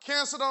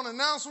 cancer don't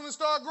announce when it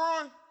starts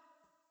growing.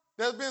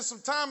 There's been some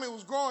time it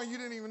was growing, you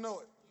didn't even know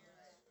it.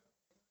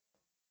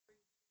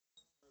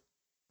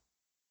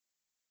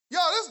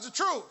 Y'all, this is the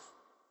truth.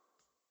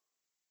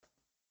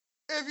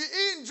 If you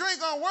eat and drink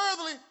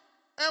unworthily,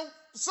 and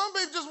some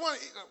people just want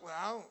to eat,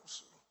 well,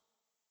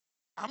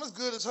 I'm as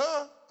good as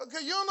her.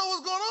 Okay, you don't know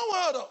what's going on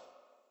with her, though.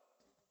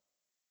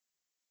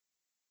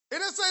 It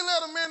didn't say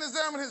let a man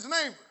examine his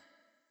neighbor.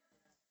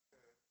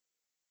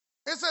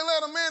 It said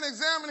let a man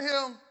examine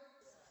him.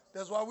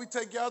 That's why we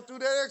take y'all through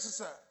that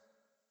exercise.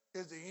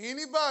 Is there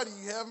anybody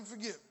you haven't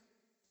forgiven?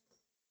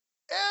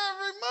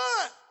 Every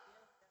month.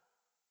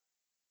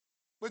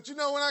 But you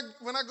know,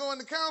 when I go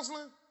into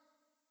counseling,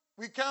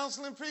 we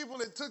counseling people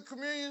that took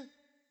communion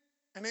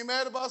and they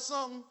mad about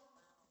something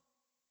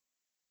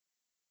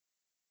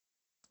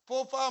 4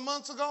 or 5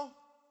 months ago.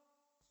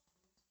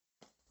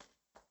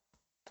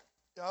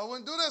 Y'all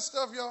wouldn't do that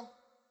stuff, y'all.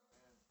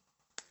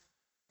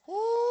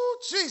 Ooh,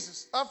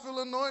 Jesus, I feel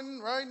anointing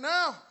right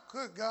now.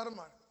 Good God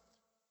Almighty.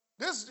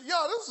 This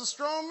is a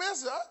strong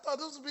message. I thought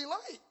this would be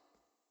light.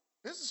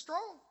 This is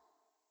strong.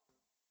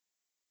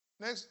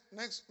 Next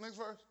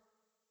verse.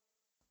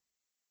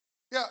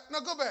 Yeah,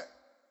 no, go back.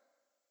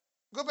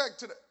 Go back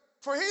to that.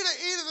 For he that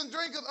eateth and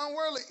drinketh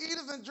unworthily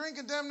eateth and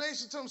drinketh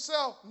damnation to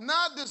himself,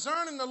 not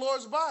discerning the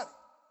Lord's body.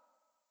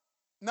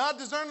 Not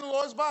discerning the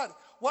Lord's body.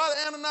 Why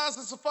did Ananias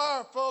and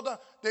Sapphira fall down?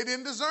 They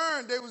didn't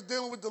discern they was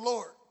dealing with the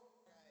Lord.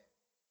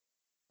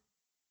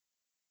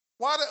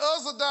 Why did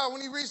Uzzah die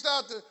when he reached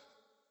out to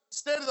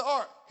steady the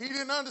ark? He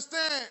didn't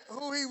understand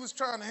who he was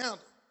trying to handle.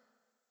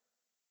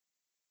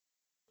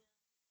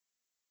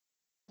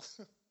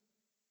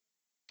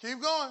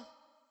 Keep going.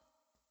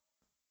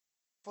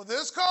 For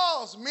this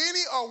cause, many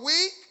are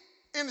weak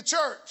in the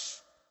church.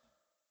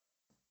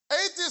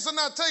 Atheists are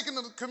not taking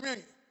the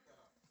communion.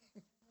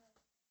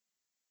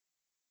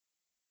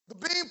 The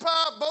bean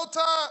pie, bow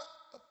tie,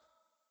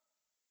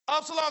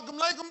 Absalom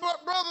Lakem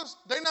brothers,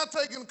 they're not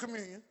taking the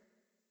communion.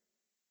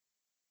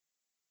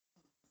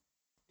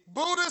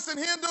 Buddhists and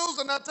Hindus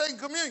are not taking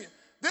communion.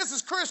 This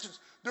is Christians.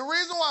 The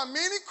reason why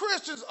many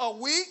Christians are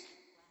weak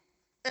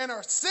and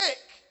are sick,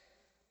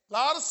 a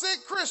lot of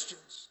sick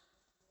Christians,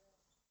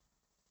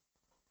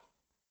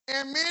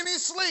 and many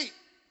sleep.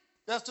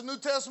 That's the New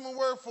Testament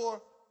word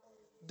for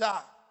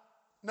die.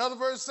 Another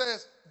verse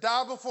says,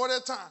 die before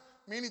that time,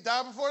 meaning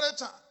die before that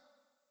time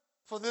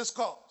for this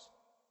cause.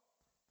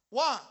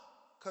 Why?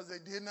 Because they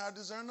did not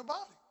discern the body.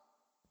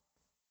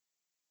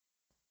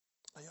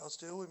 Are y'all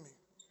still with me?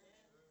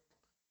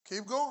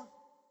 Keep going.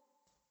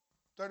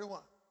 31.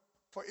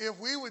 For if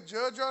we would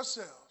judge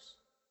ourselves,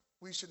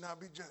 we should not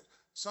be judged.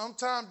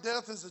 Sometimes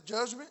death is a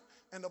judgment,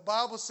 and the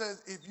Bible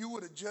says if you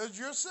would have judged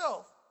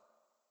yourself,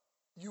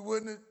 you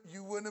wouldn't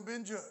have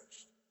been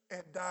judged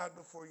and died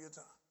before your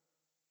time.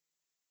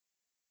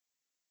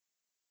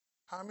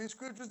 How many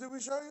scriptures did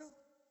we show you?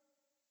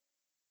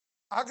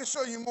 I can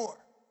show you more.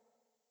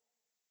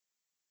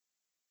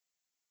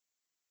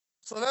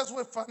 So that's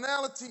what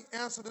finality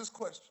answer this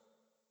question.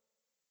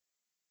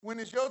 When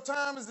it's your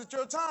time, is it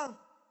your time?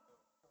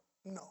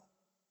 No.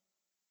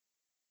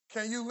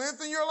 Can you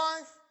lengthen your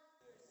life?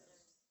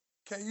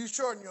 Can you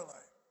shorten your life?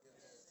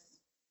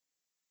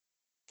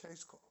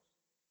 Case closed.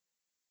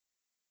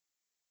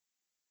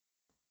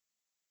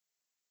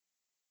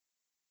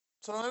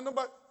 So don't let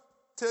nobody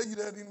tell you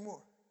that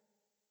anymore.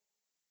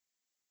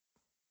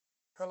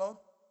 Hello?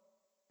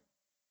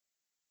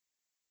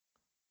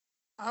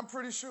 I'm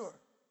pretty sure,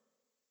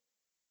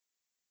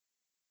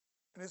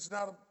 and it's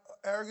not an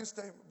arrogant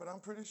statement, but I'm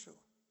pretty sure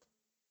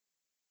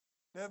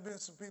there have been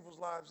some people's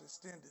lives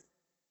extended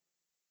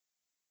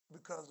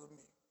because of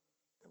me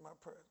and my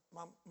prayers.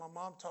 My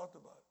mom talked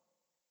about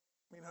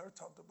it. Me and her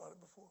talked about it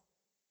before.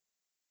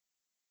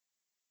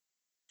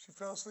 She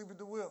fell asleep at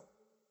the wheel.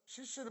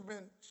 She should have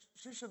been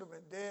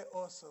dead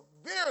or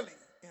severely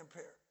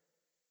impaired.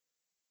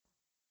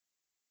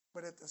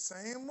 But at the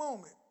same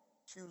moment,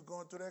 she was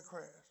going through that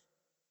crash.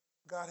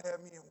 God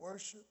had me in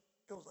worship.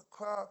 It was a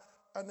cloud.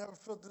 I never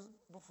felt this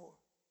before.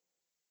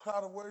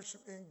 Cloud of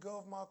worship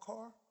engulfed my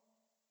car,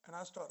 and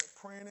I started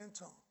praying in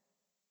tongues.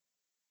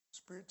 The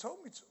Spirit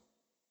told me to.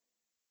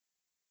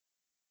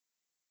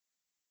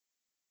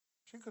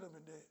 She could have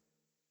been dead.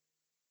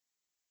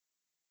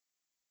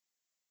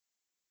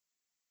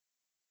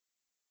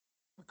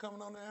 We're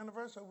coming on the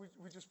anniversary,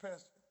 we just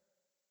passed it.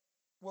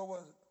 What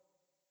was it?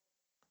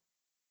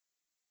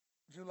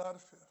 July the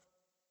 5th.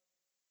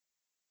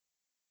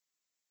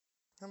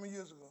 How many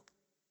years ago?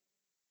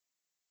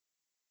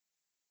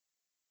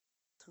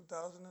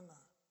 2009.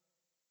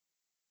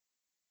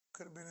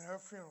 Could have been at her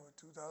funeral in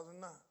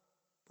 2009,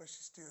 but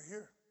she's still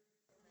here.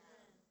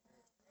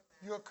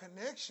 Your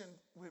connection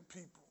with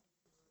people.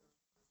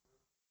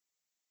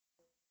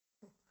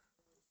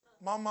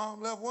 My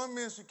mom left one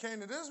ministry,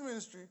 came to this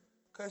ministry,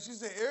 because she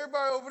said,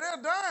 everybody over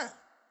there dying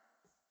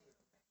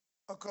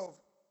of COVID.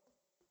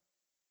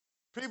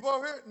 People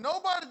over here,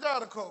 nobody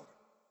died of COVID.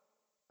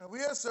 And we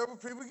had several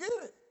people get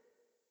it.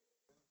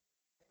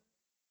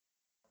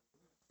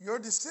 Your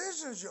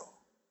decisions, y'all,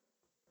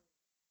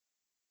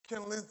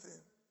 can lengthen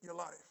your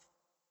life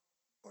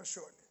or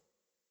shorten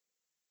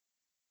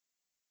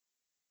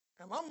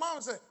it. And my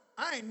mom said,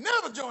 I ain't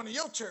never joining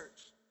your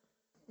church.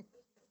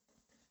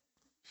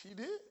 She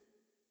did.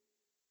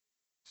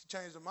 She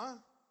changed her mind.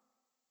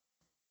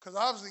 Because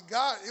obviously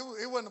God,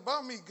 it wasn't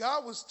about me.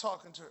 God was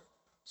talking to her.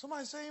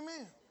 Somebody say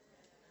amen.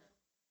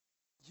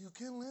 You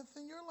can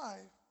lengthen your life.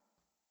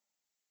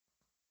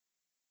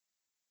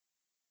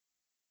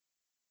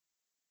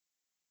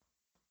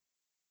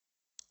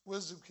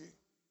 Wisdom key.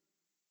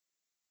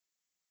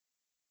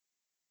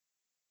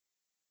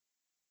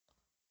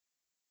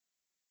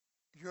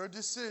 Your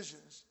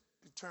decisions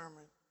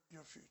determine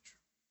your future.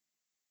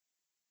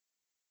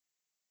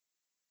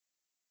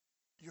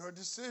 Your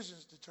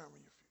decisions determine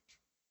your future.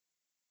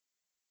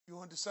 You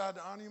want to decide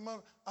to honor your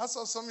mother? I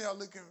saw some of y'all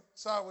looking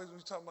sideways when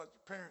we talking about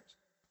your parents.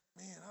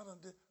 Man, I done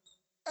did.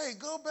 Hey,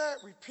 go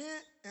back,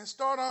 repent, and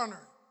start honoring.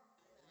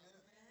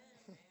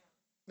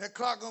 That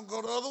clock gonna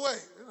go the other way.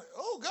 You're like,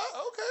 oh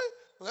God, okay.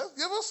 Let's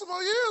give us some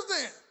more years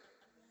then.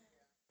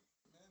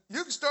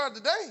 You can start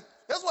today.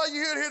 That's why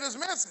you're here to hear this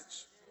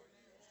message.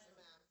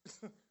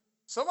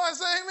 Somebody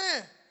say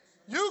amen.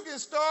 You can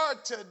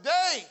start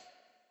today,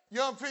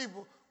 young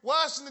people,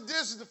 washing the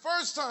dishes the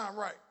first time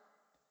right.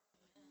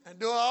 And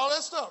doing all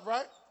that stuff,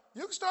 right?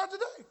 You can start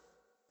today.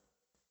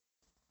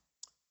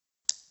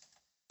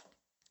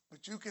 But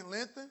But you can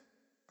lengthen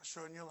or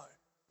shorten your life.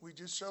 We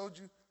just showed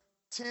you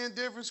 10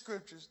 different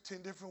scriptures,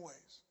 10 different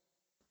ways.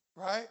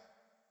 Right?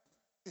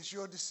 It's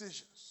your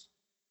decisions.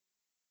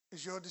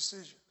 It's your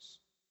decisions.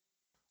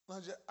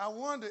 I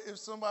wonder if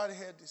somebody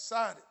had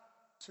decided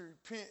to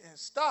repent and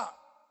stop,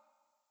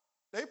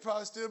 they'd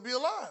probably still be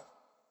alive.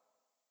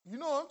 You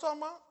know what I'm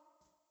talking about?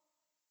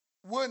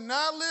 Would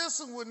not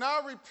listen, would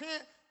not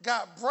repent,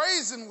 got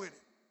brazen with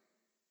it.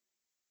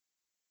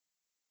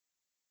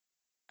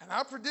 And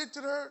I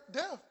predicted her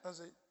death. I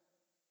said,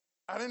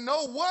 I didn't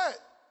know what.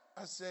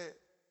 I said,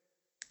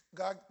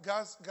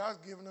 God's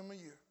giving them a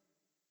year.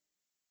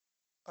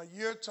 A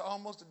year to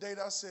almost the date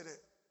I said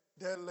it,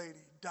 that lady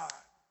died.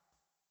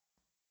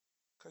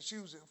 Because she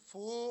was in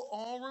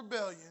full-on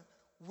rebellion,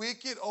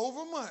 wicked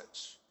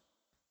overmuch,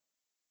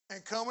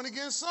 and coming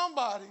against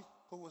somebody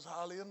who was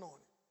highly anointed.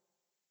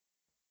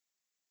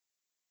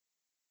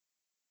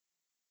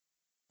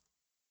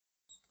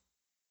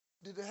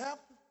 Did it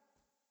happen?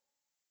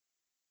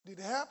 Did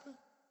it happen?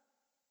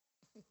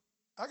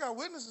 I got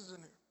witnesses in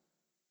here.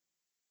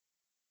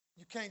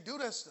 You can't do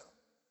that stuff.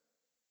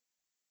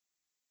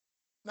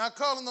 Not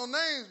calling no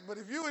names, but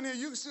if you in here,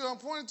 you can see what I'm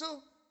pointing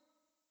to.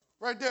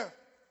 Right there.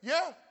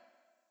 Yeah.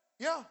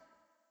 Yeah.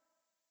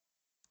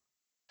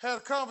 Had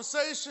a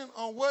conversation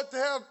on what to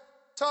have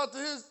talked to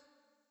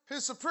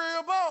his superior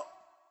about.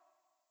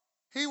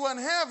 He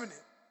wasn't having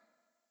it.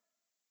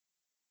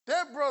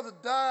 That brother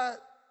died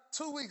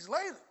 2 weeks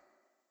later.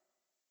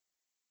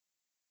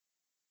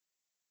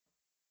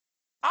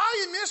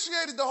 I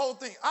initiated the whole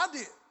thing. I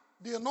did.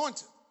 The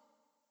anointing.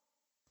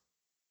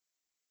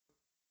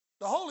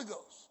 The Holy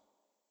Ghost.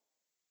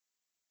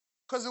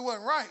 Because it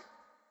wasn't right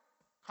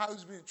how he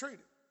was being treated.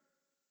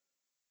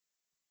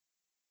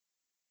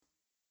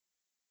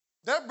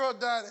 That brother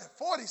died at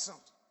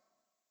 40-something.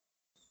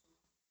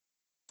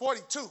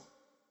 42.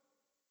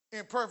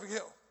 In perfect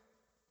health.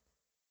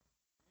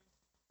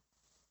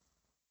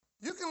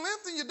 You can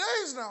lengthen your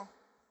days now,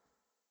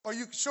 or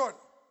you can shorten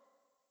them.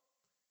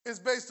 It's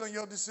based on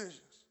your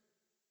decisions.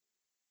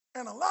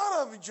 And a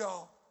lot of it,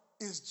 y'all,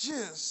 is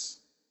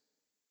just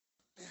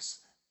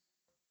listening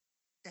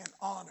and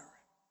honoring.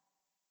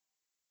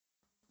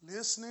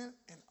 Listening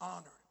and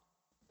honoring.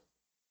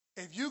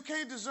 If you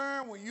can't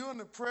discern when you're in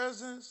the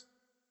presence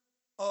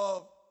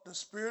of the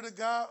Spirit of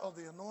God, of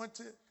the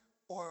anointed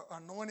or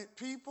anointed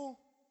people,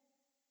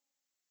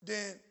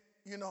 then,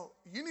 you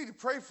need to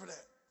pray for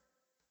that.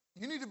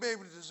 You need to be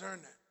able to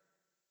discern that.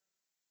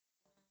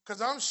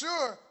 Because I'm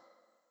sure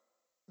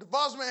the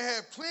boss man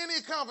had plenty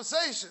of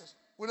conversations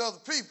with other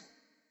people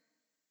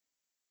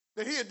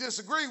that he had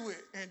disagreed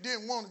with and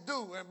didn't want to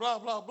do and blah,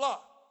 blah, blah.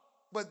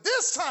 But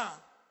this time,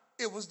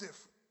 it was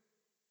different.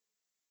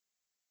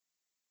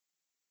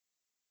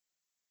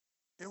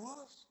 It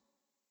was.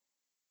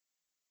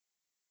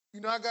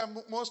 I got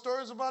more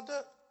stories about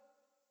that.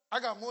 I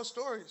got more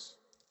stories.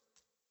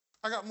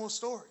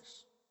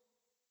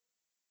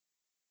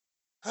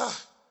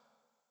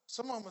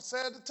 Some of them are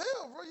sad to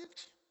tell, bro.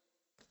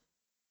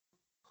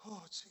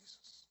 Oh, Jesus.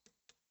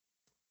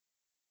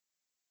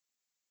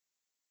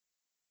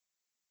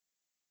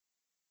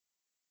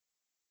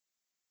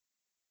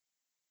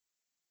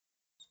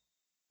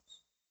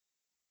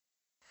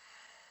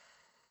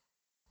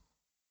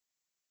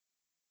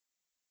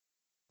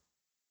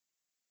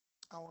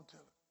 I won't tell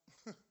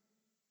it.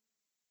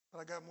 But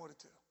I got more to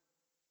tell.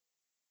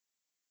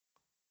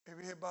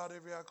 Every head bowed,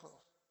 every eye closed.